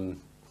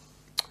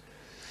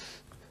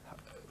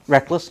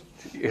 Reckless?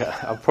 Yeah,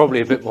 I'm probably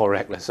a bit more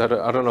reckless. I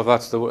don't know if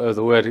that's the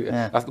word.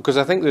 Because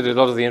I think that a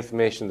lot of the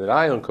information that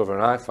I uncover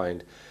and I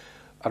find,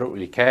 I don't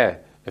really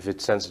care if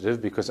it's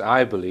sensitive, because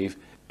I believe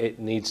it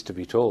needs to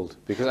be told.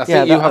 Because I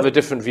think you have a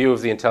different view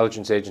of the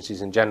intelligence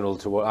agencies in general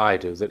to what I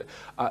do. That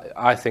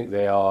I think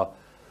they are,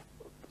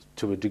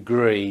 to a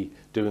degree,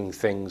 doing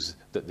things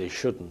that they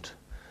shouldn't.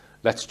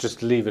 Let's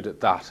just leave it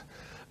at that.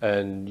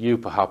 And you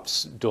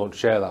perhaps don't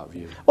share that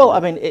view. Well,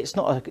 I mean, it's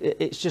not.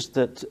 It's just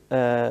that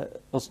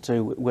us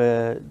two,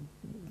 we're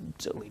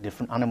totally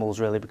different animals,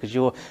 really, because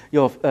you're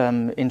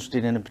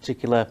interested in a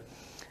particular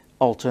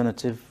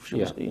alternative,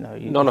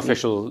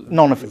 non-official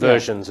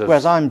versions of.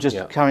 Whereas I'm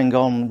just carrying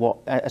on what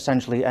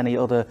essentially any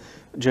other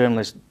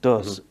journalist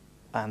does,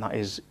 and that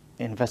is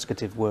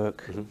investigative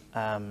work.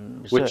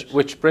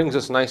 Which brings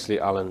us nicely,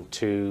 Alan,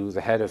 to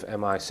the head of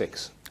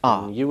MI6.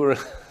 You were.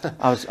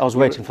 I was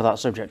waiting for that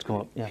subject to come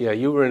up. Yeah,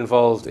 you were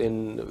involved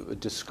in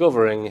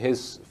discovering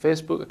his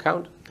Facebook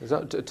account. Is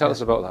that? Tell us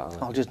about that,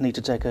 Alan. I'll just need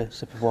to take a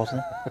sip of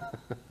water.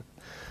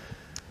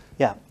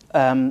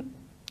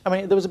 I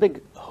mean, there was a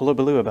big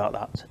hullabaloo about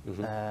that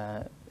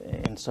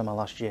in summer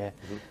last year,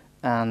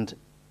 and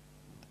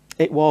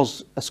it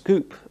was a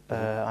scoop.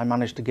 I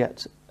managed to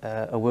get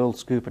a world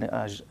scoop, and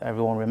as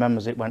everyone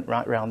remembers, it went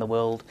right around the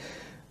world.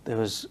 There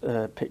was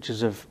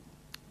pictures of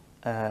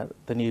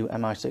the new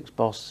MI6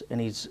 boss in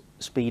his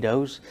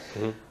Speedos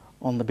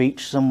on the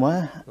beach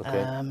somewhere.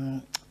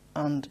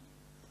 And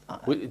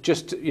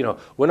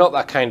we're not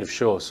that kind of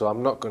show, so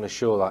I'm not going to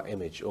show that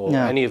image or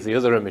any of the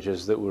other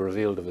images that were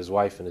revealed of his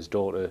wife and his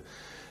daughter.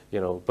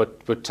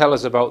 But tell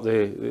us about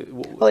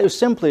Well, it was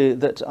simply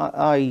that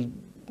I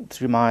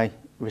through my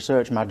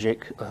research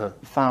magic,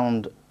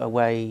 found a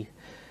way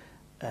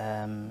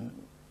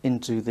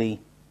into the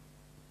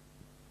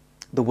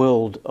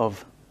world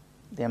of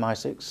the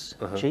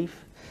MI6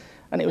 chief,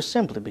 and it was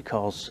simply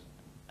because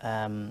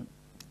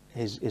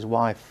his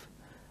wife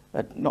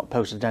had not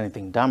posted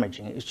anything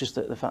damaging. It was just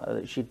that the fact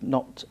that she'd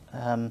not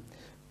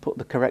put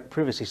the correct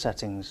privacy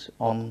settings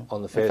on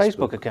the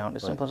Facebook account.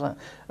 As simple as that.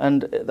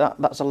 And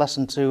that's a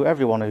lesson to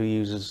everyone who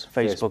uses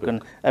Facebook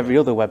and every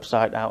other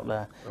website out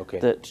there,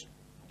 that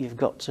you've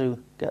got to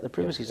get the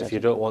privacy settings. If you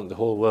don't want the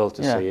whole world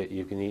to see it,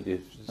 you can need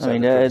to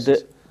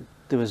set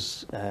there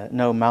was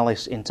no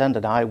malice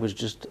intended. I was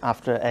just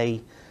after a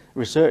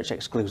research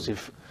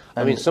exclusive.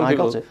 I mean, some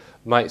people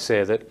might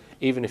say that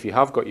even if you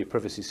have got your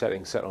privacy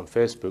settings set on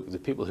Facebook, the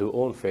people who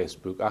own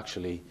Facebook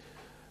actually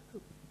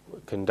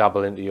can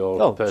dabble into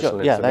your personal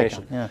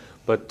information. Yeah.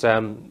 But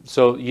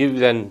so you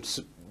then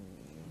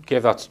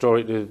gave that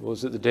story to,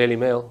 was it the Daily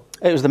Mail?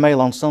 It was the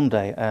Mail on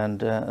Sunday, and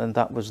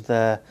that was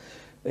their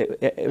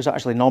it was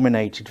actually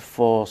nominated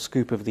for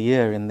Scoop of the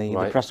Year in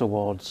the Press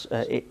Awards.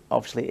 It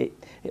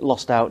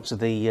lost out to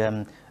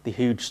the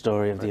huge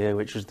story of the year,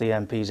 which was the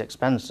MP's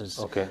expenses.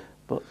 Okay.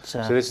 But so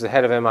this is the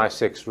head of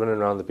MI6 running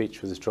around the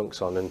beach with his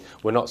trunks on, and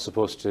we're not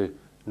supposed to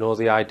know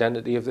the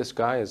identity of this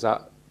guy. Is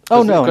that?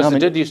 Oh no, because no, they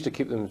did used to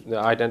keep the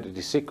identity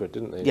secret,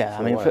 didn't they? Yeah,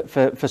 I mean,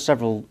 for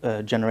several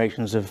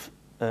generations of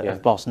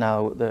boss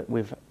now that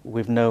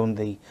we've known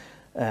the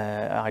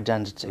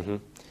identity.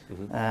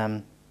 Mm-hmm. Mm-hmm.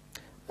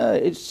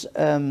 It's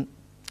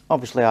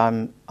obviously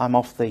I'm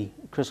off the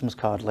Christmas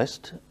card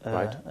list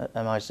at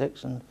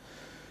MI6, and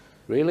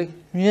really,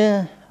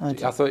 yeah, I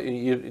thought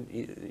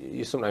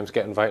you sometimes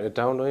get invited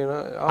down, do you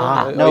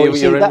know? No,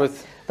 you're in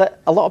with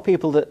a lot of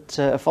people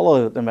that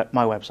follow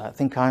my website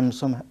think I'm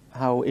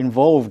somehow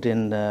involved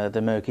in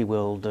the murky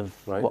world of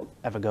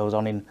whatever goes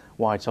on in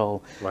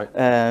Whitehall. Right.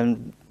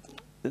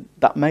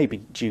 That may be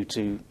due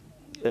to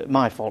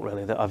my fault,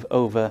 really, that I've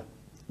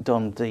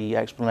overdone the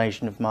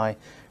explanation of my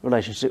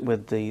relationship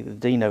with the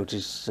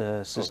D-Notice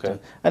system. Okay.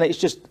 And it's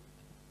just,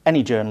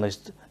 any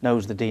journalist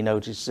knows the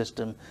D-Notice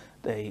system.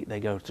 They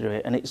go through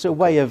it, and it's a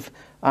way of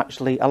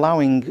actually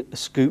allowing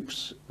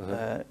scoops,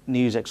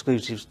 news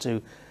exclusives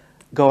to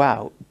go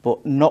out,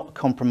 but not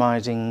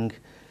compromising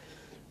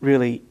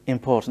really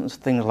important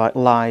things like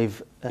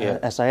live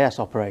SAS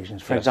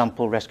operations. For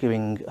example,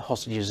 rescuing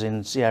hostages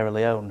in Sierra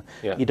Leone.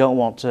 Yeah. You don't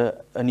want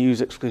a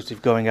news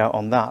exclusive going out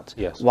on that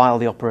while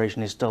the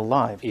operation is still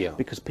live,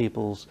 because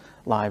people's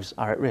lives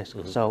are at risk.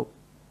 So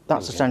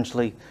that's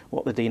essentially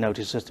what the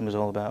D-Notice system is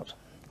all about.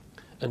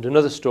 And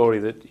another story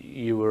that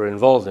you were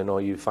involved in,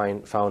 or you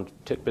found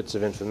tidbits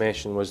of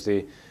information, was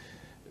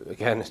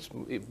again, it's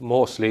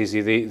more sleazy,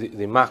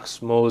 the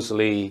Max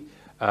Mosley,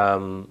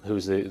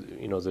 who's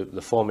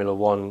the Formula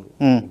One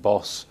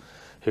boss,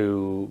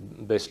 who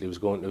basically was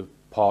going to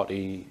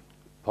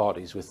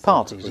parties with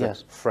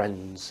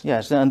friends.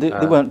 Yes, and they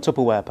weren't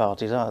Tupperware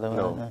parties, are they?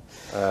 No.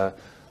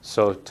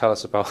 So tell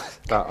us about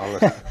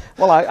that.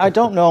 Well, I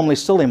don't normally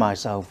sully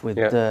myself with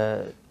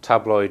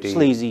tabloidy,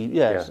 sleazy.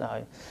 Yes,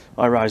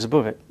 I rise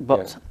above it.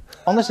 But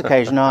on this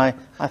occasion, I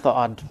thought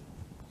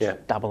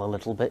I'd dabble a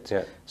little bit.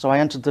 Yeah. So I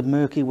entered the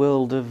murky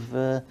world of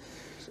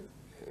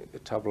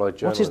tabloid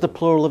journalism. What is the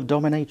plural of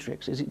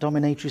dominatrix? Is it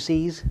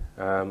dominatrices?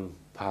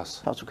 Pass.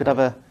 Perhaps we could have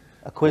a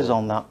quiz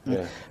on that.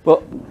 Yeah.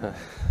 But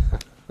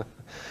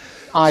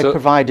I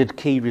provided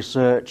key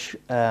research,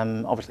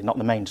 obviously not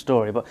the main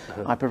story, but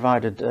I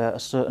provided a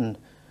certain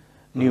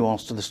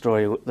nuance to the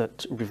story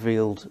that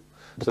revealed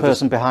the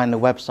person behind the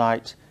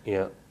website.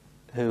 Yeah.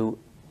 Who?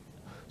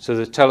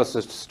 So tell us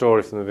the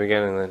story from the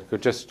beginning then,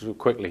 just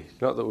quickly.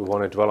 Not that we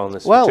want to dwell on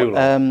this for too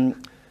long.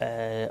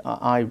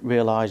 I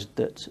realised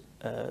that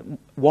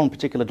one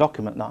particular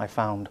document that I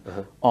found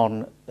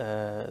on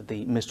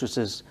the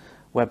mistress's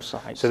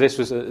website. So this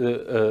was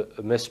a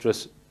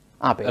mistress,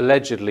 Abby,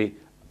 allegedly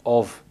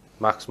of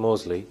Max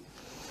Mosley.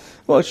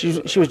 Well, she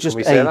was just Can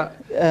we say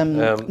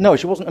that? No,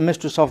 she wasn't a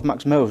mistress of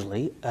Max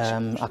Mosley.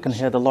 I can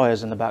hear the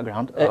lawyers in the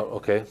background.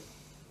 Okay.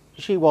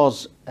 She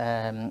was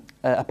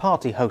a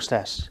party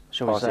hostess,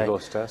 shall we say. Party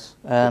hostess.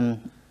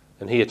 And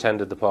he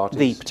attended the party.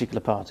 The particular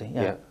party,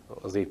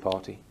 or the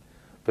party.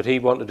 But he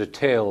wanted a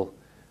tale.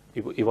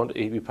 He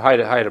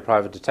hired a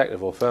private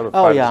detective or firm of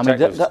private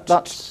detectives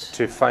that's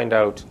to find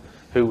out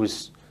who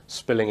was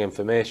spilling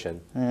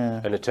information.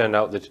 Yeah. And it turned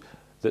out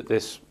that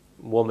this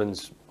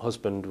woman's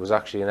husband was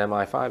actually an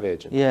MI5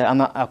 agent. Yeah,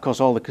 and that, of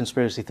course, all the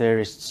conspiracy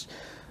theorists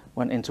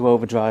went into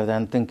overdrive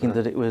then, thinking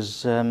that it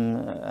was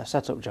a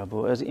set-up job.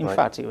 Whereas in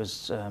fact, it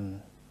was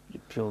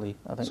purely,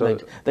 I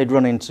think they'd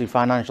run into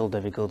financial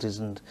difficulties,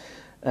 and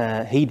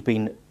he'd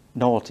been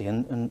naughty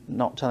and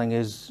not telling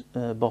his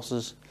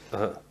bosses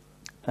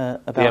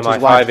about the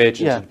MI5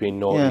 agent had been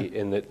naughty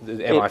in that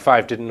the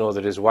MI5 didn't know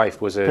that his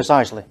wife was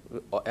precisely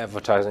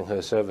advertising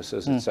her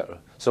services, etc.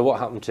 So what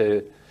happened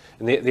to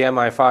the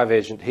MI5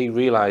 agent? He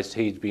realised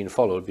he'd been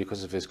followed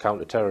because of his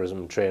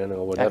counter-terrorism training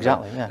or whatever.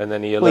 Exactly, yeah. And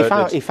then he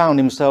alerted. He found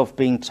himself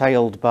being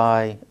tailed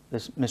by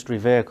this mystery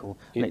vehicle,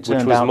 and it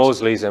turned out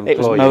Mosley's employee.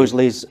 It was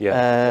Mosley's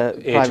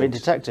private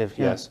detective.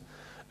 Yeah. Yes,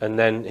 and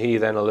then he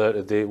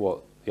alerted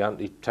the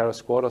anti-terror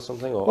squad or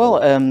something.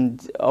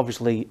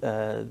 Obviously,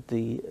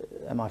 the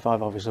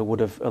MI5 officer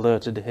would have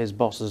alerted his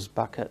bosses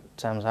back at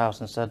Thames House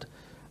and said,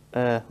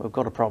 "We've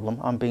got a problem.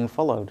 I'm being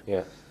followed."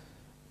 Yeah.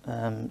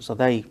 So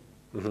they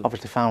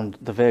obviously found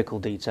the vehicle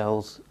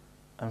details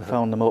and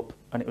phoned them up,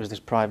 and it was this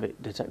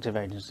private detective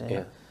agency.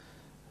 Yeah.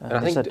 And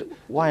I said,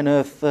 "Why on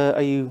earth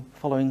are you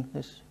following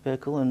this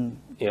vehicle?" And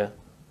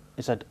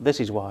he said, "This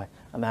is why."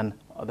 And then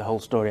the whole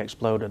story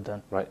exploded.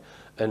 Then. Right.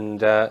 And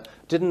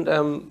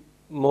didn't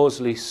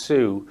Mosley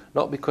sue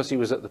not because he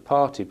was at the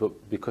party, but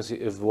because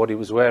of what he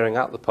was wearing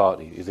at the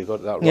party? They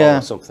got that wrong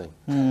or something.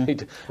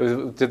 Did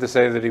they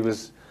say that he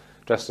was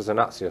dressed as a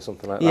Nazi or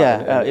something like that?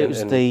 Yeah, it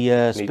was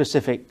the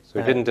specific. So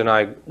he didn't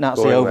deny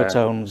Nazi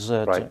overtones.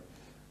 Right.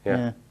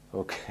 Yeah.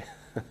 Okay.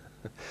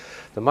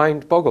 The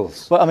mind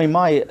boggles. Well, I mean,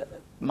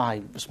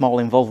 my small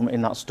involvement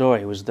in that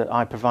story was that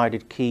I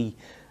provided key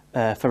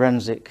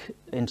forensic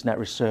internet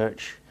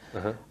research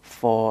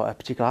for a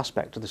particular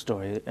aspect of the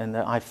story, and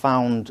that I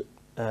found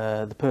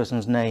the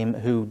person's name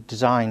who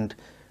designed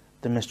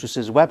the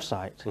mistress's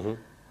website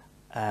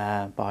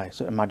by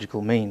sort of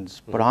magical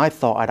means. But I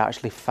thought I'd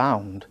actually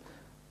found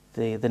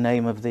the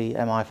name of the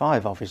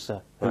MI5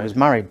 officer who was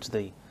married to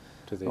the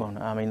one.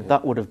 I mean,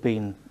 that would have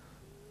been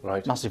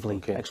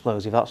massively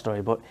explosive, that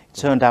story, but it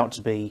turned out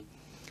to be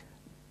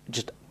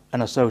just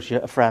an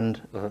associate, a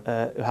friend, who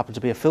happened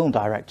to be a film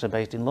director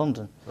based in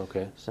London.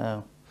 Okay.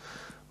 So.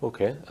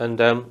 Okay, and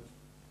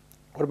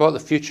what about the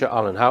future,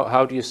 Alan?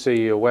 How do you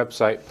see your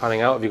website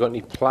panning out? Have you got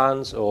any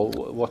plans, or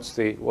what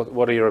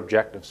are your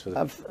objectives for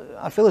the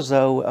I feel as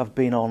though I've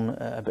been on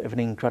a bit of an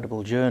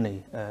incredible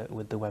journey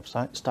with the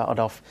website. Started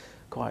off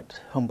quite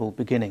humble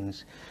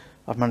beginnings.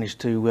 I've managed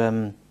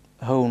to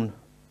hone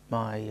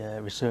my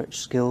research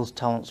skills,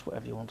 talents,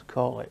 whatever you want to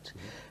call it.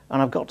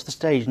 And I've got to the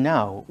stage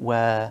now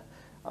where,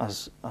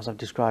 as I've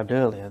described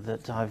earlier,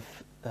 that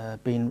I've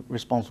been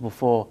responsible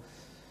for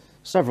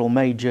several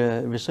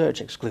major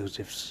research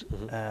exclusives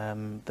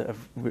that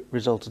have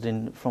resulted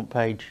in front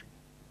page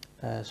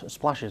sort of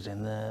splashes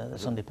in the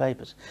Sunday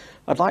papers.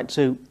 I'd like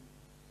to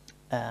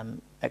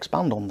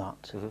expand on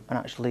that and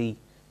actually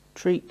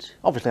treat,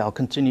 obviously I'll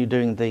continue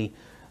doing the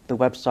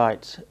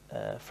website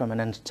from an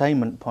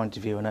entertainment point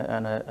of view and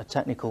a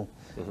technical,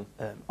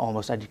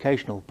 almost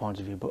educational point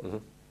of view, but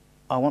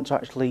I want to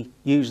actually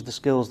use the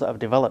skills that I've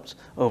developed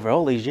over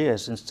all these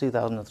years since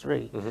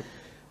 2003.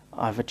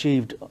 I've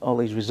achieved all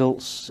these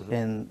results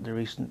in the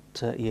recent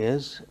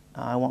years.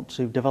 I want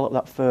to develop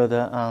that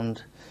further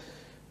and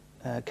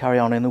carry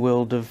on in the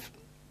world of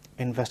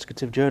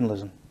investigative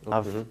journalism.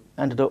 I've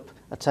ended up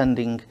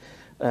attending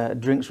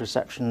drinks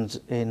receptions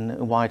in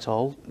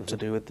Whitehall to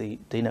do with the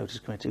D-Notice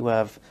Committee,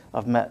 where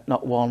I've met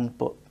not one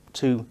but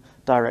two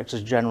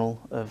Directors General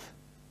of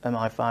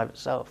MI5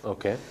 itself.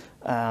 Okay.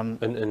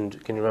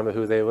 And can you remember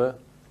who they were?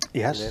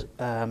 Yes.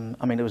 I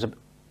mean, it was a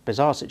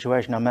bizarre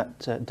situation. I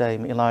met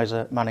Dame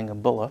Eliza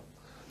Manningham-Buller.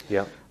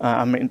 Yeah.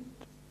 I mean,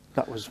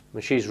 that was... I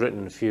mean, she's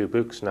written a few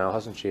books now,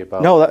 hasn't she?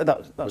 About no,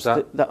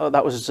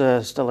 that was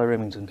Stella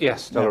Remington.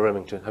 Yes, Stella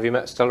Remington. Have you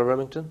met Stella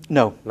Remington?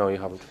 No. No, you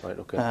haven't. Right.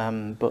 Okay.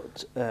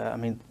 But I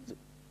mean,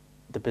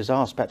 the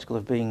bizarre spectacle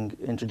of being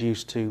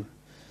introduced to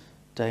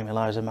Dame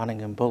Eliza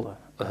Manningham-Buller.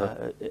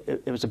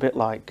 It was a bit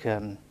like,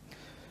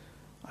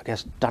 I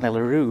guess, Danny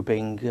LaRue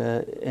being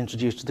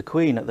introduced to the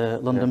Queen at the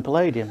London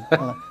Palladium.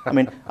 I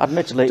mean,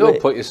 admittedly... Don't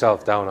put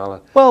yourself down,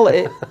 Alan.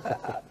 Well,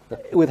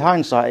 with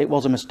hindsight, it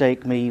was a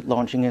mistake me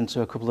launching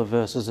into a couple of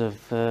verses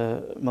of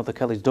Mother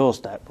Kelly's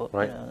Doorstep. But,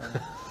 right.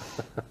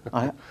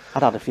 I'd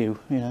had a few,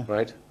 you know.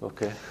 Right,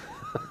 okay.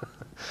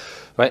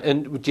 Right,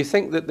 and do you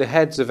think that the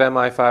heads of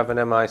MI5 and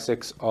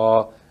MI6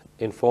 are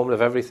informed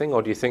of everything,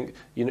 or do you think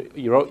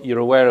you're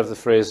aware of the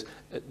phrase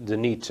 "the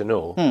need to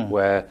know,"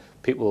 where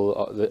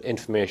the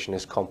information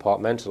is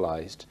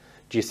compartmentalised?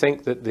 Do you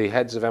think that the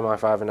heads of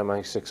MI5 and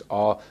MI6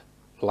 are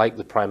like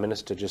the Prime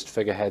Minister, just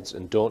figureheads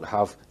and don't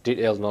have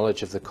detailed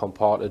knowledge of the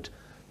comparted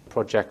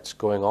projects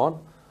going on,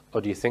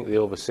 or do you think they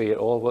oversee it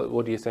all?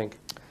 What do you think?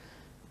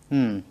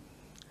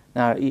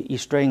 Now you're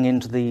straying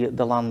into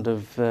the land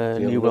of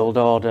New World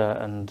Order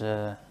and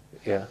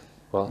yeah,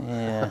 well,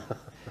 yeah.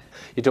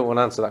 You don't want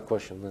to answer that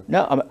question then?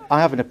 No,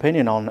 I have an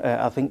opinion on.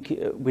 I think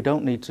we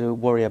don't need to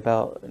worry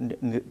about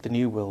the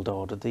New World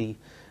Order.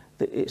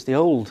 It's the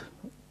old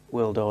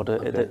world order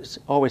that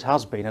always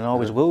has been and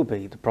always will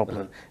be the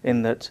problem.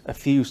 In that a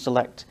few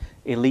select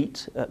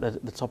elite at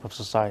the top of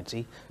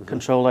society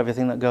control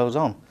everything that goes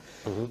on.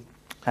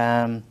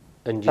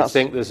 And do you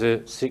think there's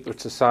a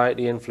secret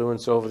society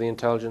influence over the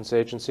intelligence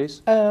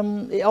agencies?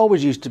 It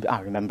always used to be. I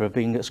remember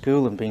being at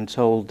school and being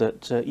told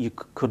that you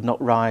could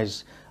not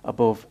rise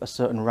above a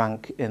certain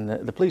rank in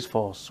the police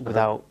force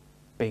without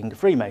being a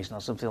Freemason or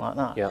something like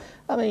that. Yeah.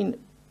 I mean,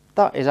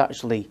 that is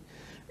actually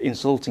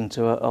insulting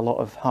to a lot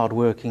of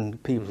hard-working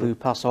people who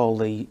pass all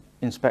the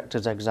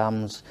inspectors'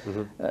 exams,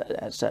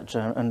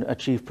 etc., and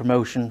achieve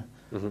promotion.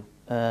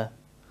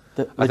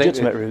 The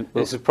legitimate route.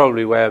 This is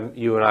probably where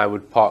you and I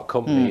would part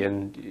company,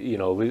 and you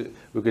know we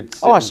could.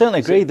 Oh, I certainly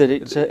agree that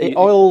it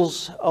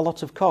oils a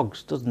lot of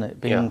cogs, doesn't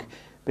it?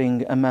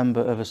 Being a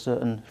member of a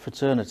certain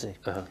fraternity.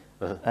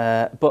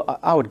 But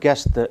I would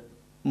guess that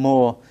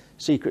more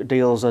secret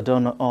deals are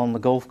done on the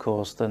golf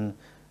course than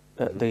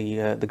at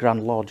the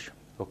Grand Lodge.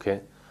 Okay.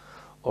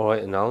 All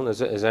right, and Alan, is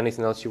there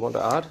anything else you want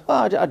to add?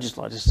 Well, I'd just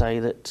like to say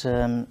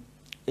that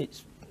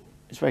it's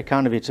very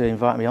kind of you to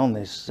invite me on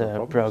this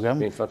programme,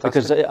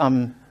 because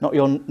I'm not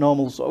your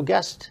normal sort of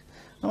guest,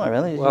 am I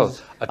really? Well,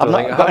 I've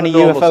not got any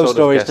UFO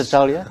stories to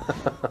tell you.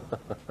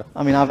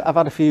 I mean, I've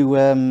had a few,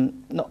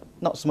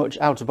 not so much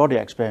out-of-body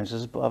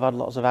experiences, but I've had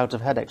lots of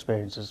out-of-head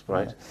experiences.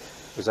 Right.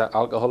 Was that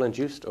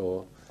alcohol-induced,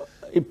 or...?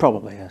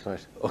 Probably, yes.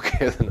 Right.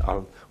 Okay, then,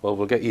 well,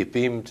 we'll get you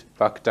beamed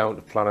back down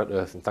to planet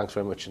Earth, and thanks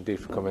very much indeed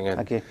for coming in.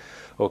 Thank you.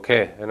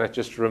 Okay, and it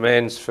just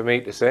remains for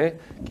me to say,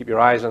 keep your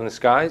eyes on the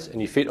skies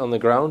and your feet on the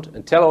ground,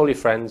 and tell all your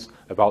friends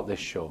about this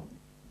show.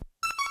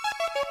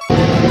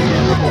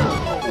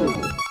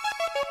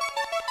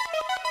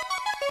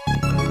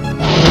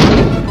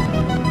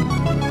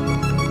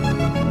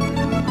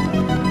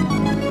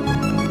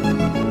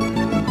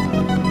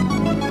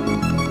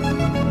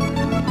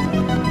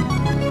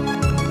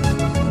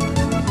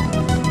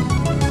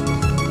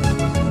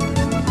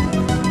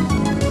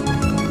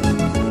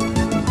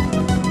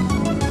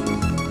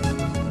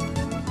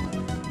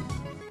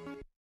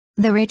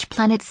 The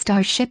RichPlanet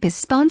Starship is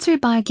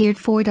sponsored by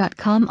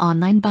Geared4.com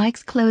online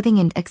bikes, clothing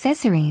and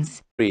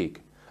accessories.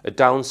 Grieg, a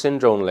Down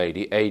syndrome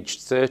lady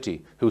aged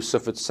 30 who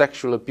suffered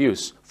sexual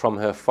abuse from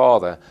her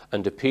father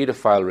and a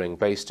paedophile ring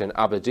based in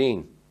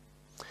Aberdeen.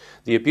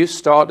 The abuse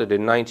started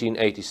in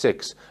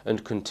 1986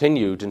 and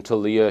continued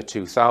until the year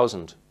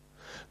 2000.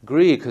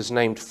 Grieg has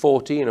named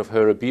 14 of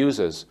her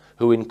abusers,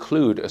 who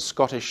include a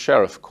Scottish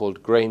sheriff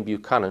called Graham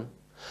Buchanan,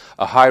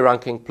 a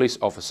high-ranking police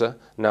officer,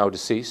 now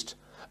deceased,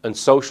 and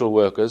social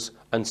workers,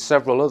 and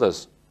several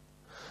others.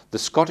 The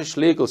Scottish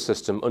legal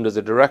system, under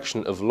the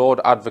direction of Lord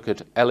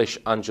Advocate Elish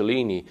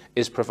Angelini,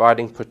 is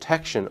providing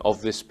protection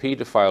of this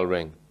paedophile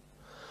ring.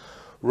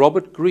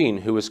 Robert Green,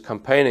 who was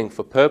campaigning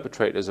for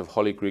perpetrators of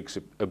Holly Grieg's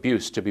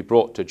abuse to be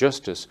brought to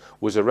justice,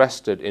 was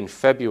arrested in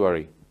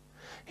February.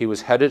 He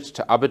was headed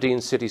to Aberdeen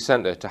city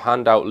centre to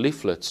hand out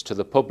leaflets to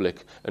the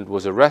public and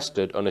was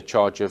arrested on a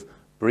charge of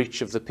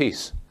breach of the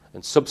peace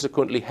and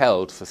subsequently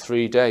held for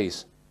 3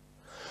 days.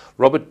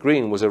 Robert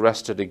Green was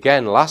arrested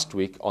again last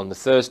week on the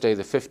Thursday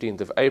the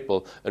 15th of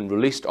April and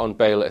released on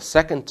bail a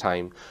second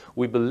time,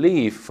 we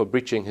believe for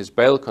breaching his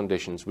bail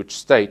conditions, which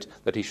state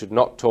that he should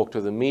not talk to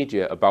the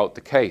media about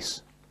the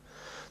case.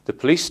 The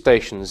police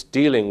stations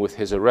dealing with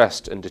his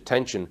arrest and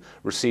detention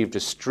received a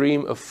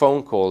stream of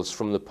phone calls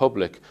from the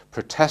public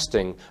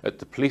protesting at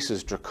the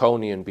police's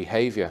draconian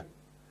behaviour.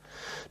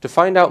 To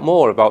find out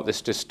more about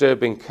this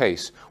disturbing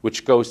case,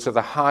 which goes to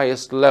the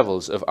highest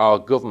levels of our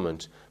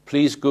government,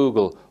 please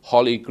Google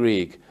Holly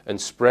Grieg and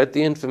spread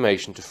the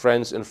information to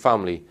friends and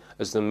family,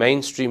 as the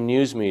mainstream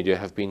news media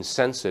have been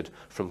censored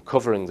from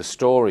covering the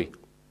story.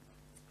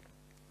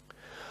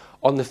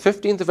 On the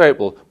 15th of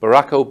April,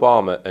 Barack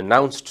Obama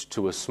announced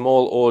to a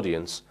small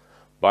audience,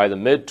 "By the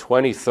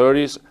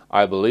mid-2030s,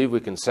 I believe we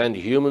can send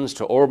humans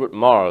to orbit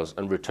Mars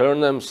and return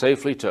them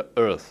safely to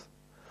Earth,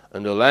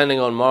 and a landing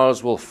on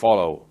Mars will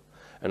follow,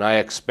 and I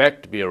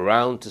expect to be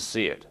around to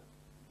see it."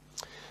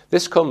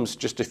 This comes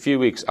just a few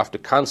weeks after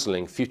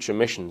cancelling future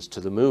missions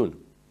to the moon.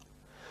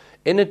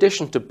 In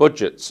addition to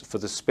budgets for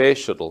the Space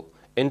Shuttle,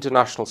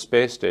 International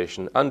Space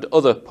Station and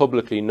other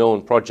publicly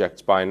known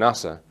projects by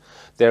NASA,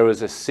 there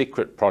is a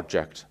secret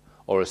project,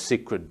 or a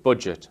secret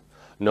budget,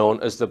 known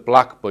as the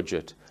Black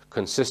Budget,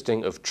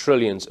 consisting of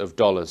trillions of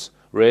dollars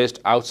raised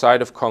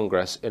outside of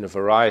Congress in a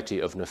variety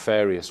of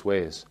nefarious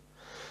ways.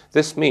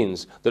 This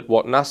means that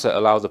what NASA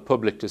allow the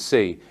public to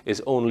see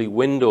is only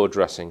window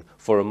dressing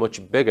for a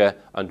much bigger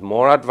and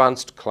more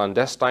advanced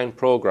clandestine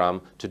program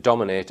to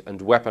dominate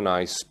and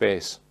weaponize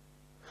space.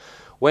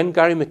 When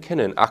Gary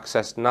McKinnon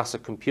accessed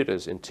NASA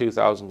computers in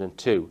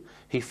 2002,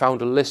 he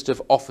found a list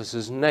of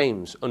officers'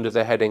 names under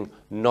the heading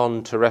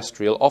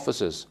Non-Terrestrial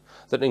Officers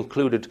that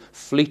included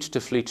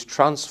fleet-to-fleet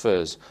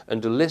transfers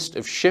and a list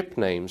of ship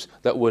names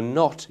that were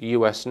not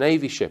US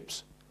Navy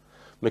ships.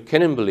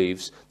 McKinnon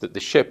believes that the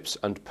ships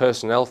and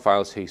personnel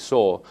files he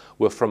saw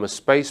were from a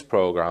space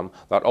program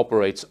that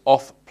operates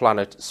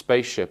off-planet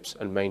spaceships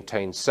and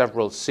maintains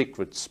several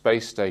secret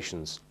space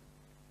stations.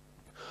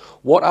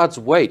 What adds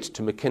weight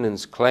to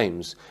McKinnon's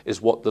claims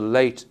is what the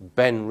late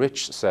Ben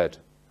Rich said.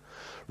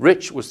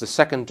 Rich was the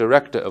second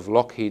director of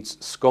Lockheed's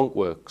Skunk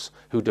Works,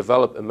 who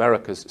developed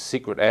America's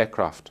secret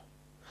aircraft.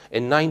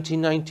 In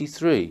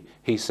 1993,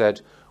 he said,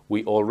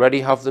 "We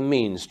already have the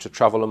means to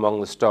travel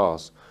among the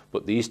stars,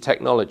 but these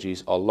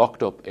technologies are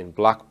locked up in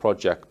black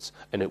projects,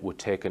 and it would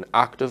take an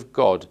act of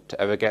God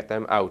to ever get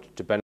them out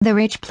to benefit." The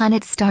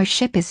RichPlanet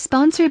Starship is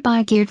sponsored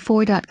by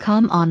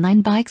Geared4.com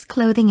online bikes,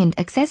 clothing and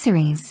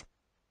accessories.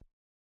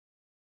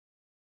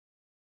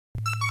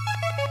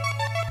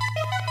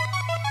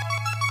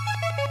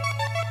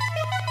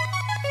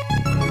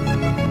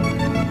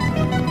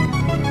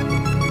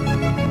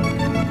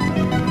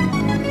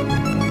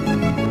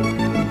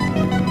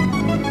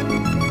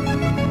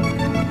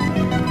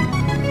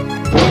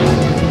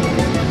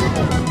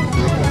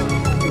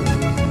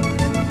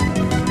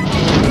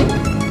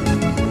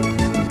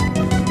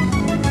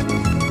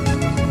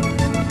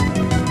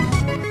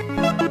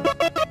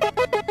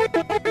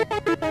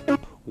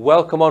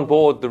 Welcome on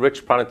board the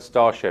RichPlanet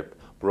Starship,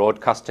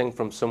 broadcasting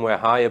from somewhere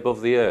high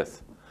above the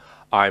Earth.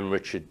 I'm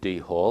Richard D.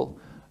 Hall,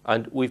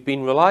 and we've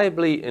been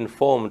reliably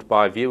informed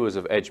by viewers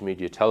of Edge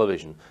Media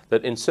Television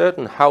that in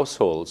certain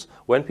households,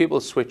 when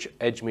people switch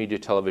Edge Media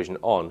Television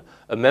on,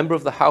 a member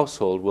of the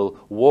household will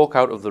walk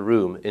out of the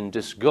room in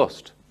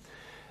disgust.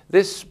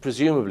 This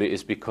presumably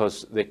is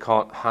because they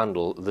can't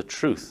handle the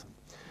truth.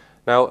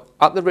 Now,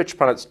 at the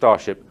RichPlanet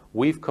Starship,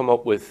 we've come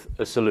up with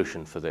a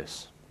solution for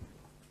this.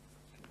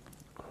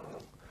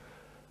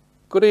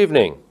 Good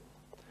evening.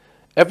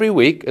 Every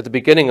week at the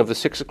beginning of the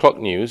 6 o'clock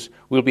news,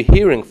 we'll be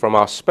hearing from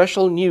our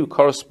special new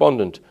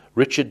correspondent,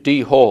 Richard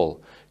D.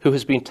 Hall, who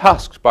has been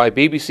tasked by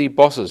BBC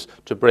bosses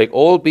to break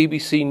all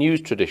BBC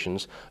news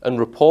traditions and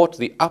report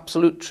the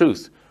absolute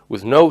truth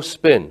with no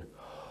spin.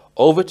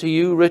 Over to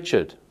you,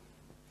 Richard.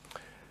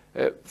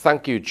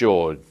 Thank you,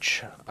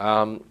 George.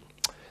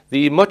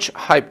 The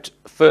much-hyped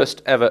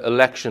first ever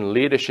election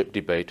leadership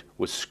debate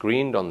was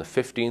screened on the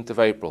 15th of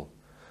April.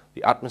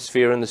 The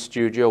atmosphere in the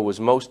studio was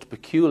most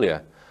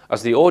peculiar,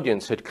 as the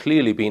audience had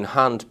clearly been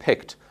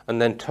hand-picked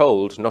and then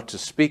told not to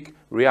speak,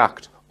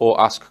 react, or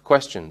ask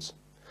questions.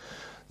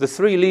 The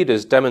three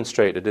leaders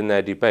demonstrated in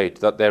their debate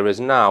that there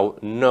is now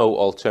no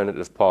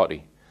alternative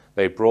party.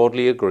 They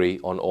broadly agree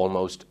on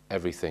almost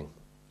everything.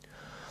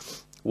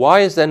 Why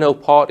is there no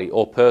party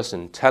or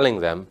person telling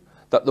them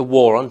that the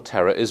war on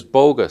terror is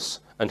bogus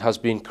and has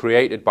been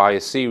created by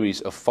a series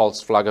of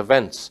false flag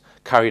events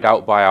carried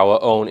out by our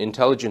own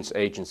intelligence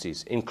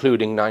agencies,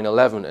 including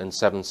 9/11 and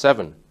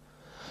 7/7?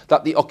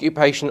 That the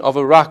occupation of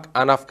Iraq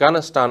and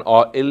Afghanistan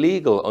are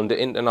illegal under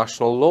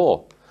international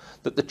law?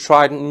 That the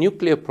Trident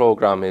nuclear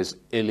program is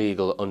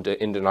illegal under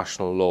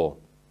international law?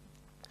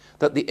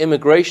 That the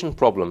immigration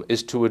problem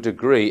is to a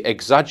degree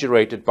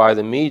exaggerated by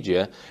the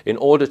media in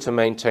order to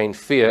maintain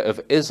fear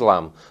of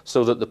Islam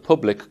so that the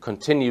public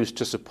continues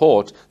to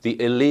support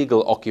the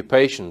illegal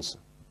occupations?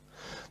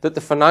 That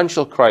the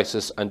financial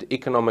crisis and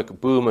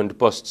economic boom and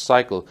bust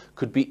cycle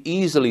could be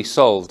easily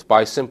solved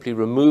by simply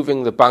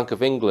removing the Bank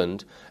of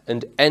England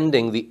and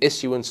ending the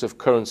issuance of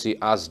currency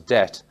as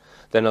debt,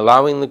 then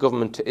allowing the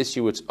government to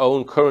issue its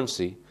own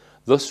currency,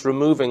 thus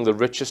removing the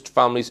richest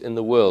families in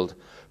the world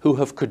who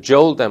have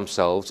cajoled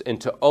themselves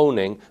into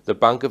owning the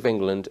Bank of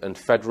England and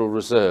Federal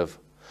Reserve,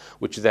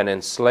 which then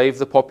enslave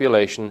the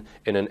population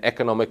in an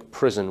economic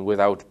prison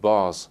without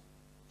bars.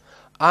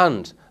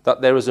 And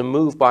that there is a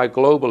move by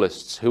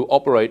globalists who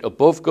operate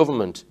above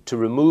government to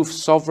remove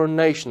sovereign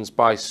nations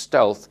by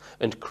stealth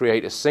and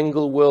create a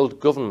single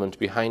world government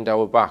behind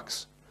our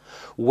backs.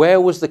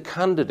 Where was the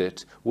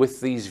candidate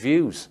with these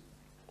views?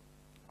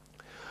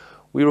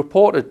 We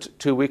reported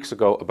 2 weeks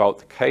ago about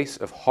the case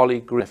of Holly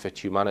Green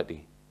benefit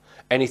humanity.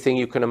 Anything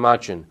you can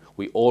imagine,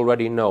 we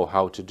already know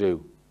how to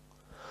do.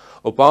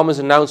 Obama's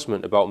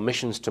announcement about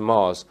missions to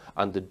Mars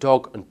and the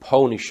dog and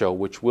pony show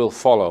which will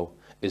follow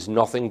is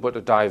nothing but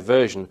a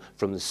diversion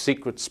from the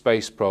secret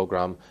space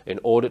program in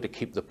order to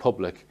keep the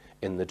public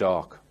in the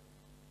dark.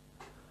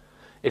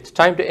 It's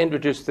time to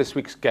introduce this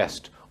week's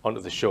guest onto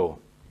the show.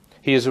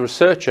 He is a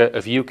researcher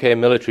of UK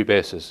military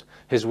bases.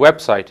 His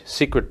website,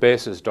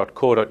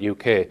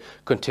 secretbases.co.uk,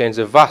 contains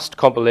a vast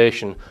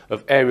compilation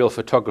of aerial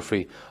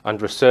photography and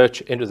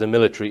research into the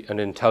military and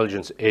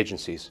intelligence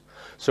agencies.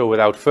 So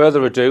without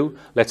further ado,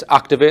 let's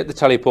activate the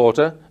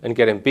teleporter and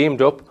get him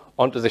beamed up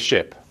onto the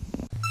ship.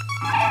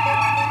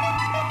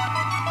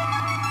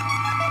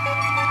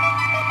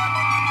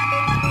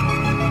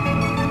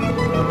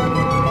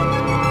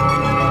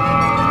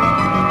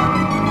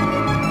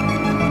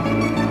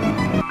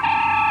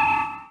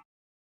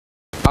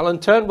 Alan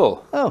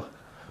Turnbull. Oh,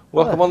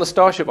 Welcome on the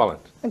Starship, Alan.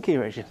 thank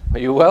you, Richard. Are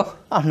you well?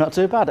 I'm not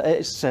too bad.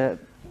 It's a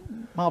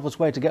marvellous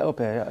way to get up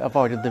here. I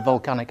avoided the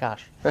volcanic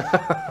ash.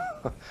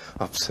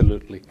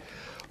 Absolutely.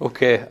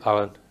 Okay,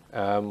 Alan,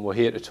 we're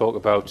here to talk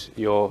about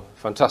your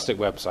fantastic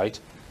website,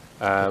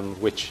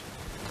 which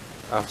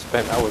I've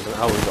spent hours and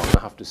hours on,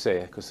 I have to say,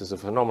 because there's a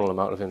phenomenal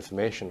amount of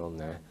information on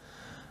there.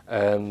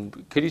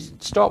 Could you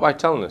start by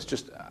telling us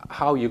just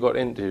how you got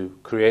into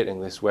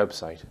creating this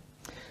website?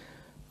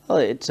 Well,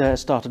 it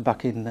started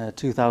back in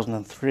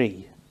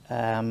 2003.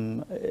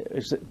 It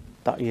was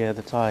that year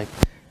that I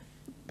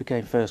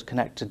became first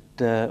connected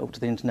up to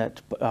the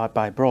internet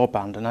by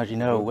broadband, and as you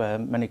know,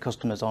 many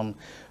customers on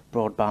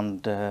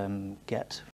broadband get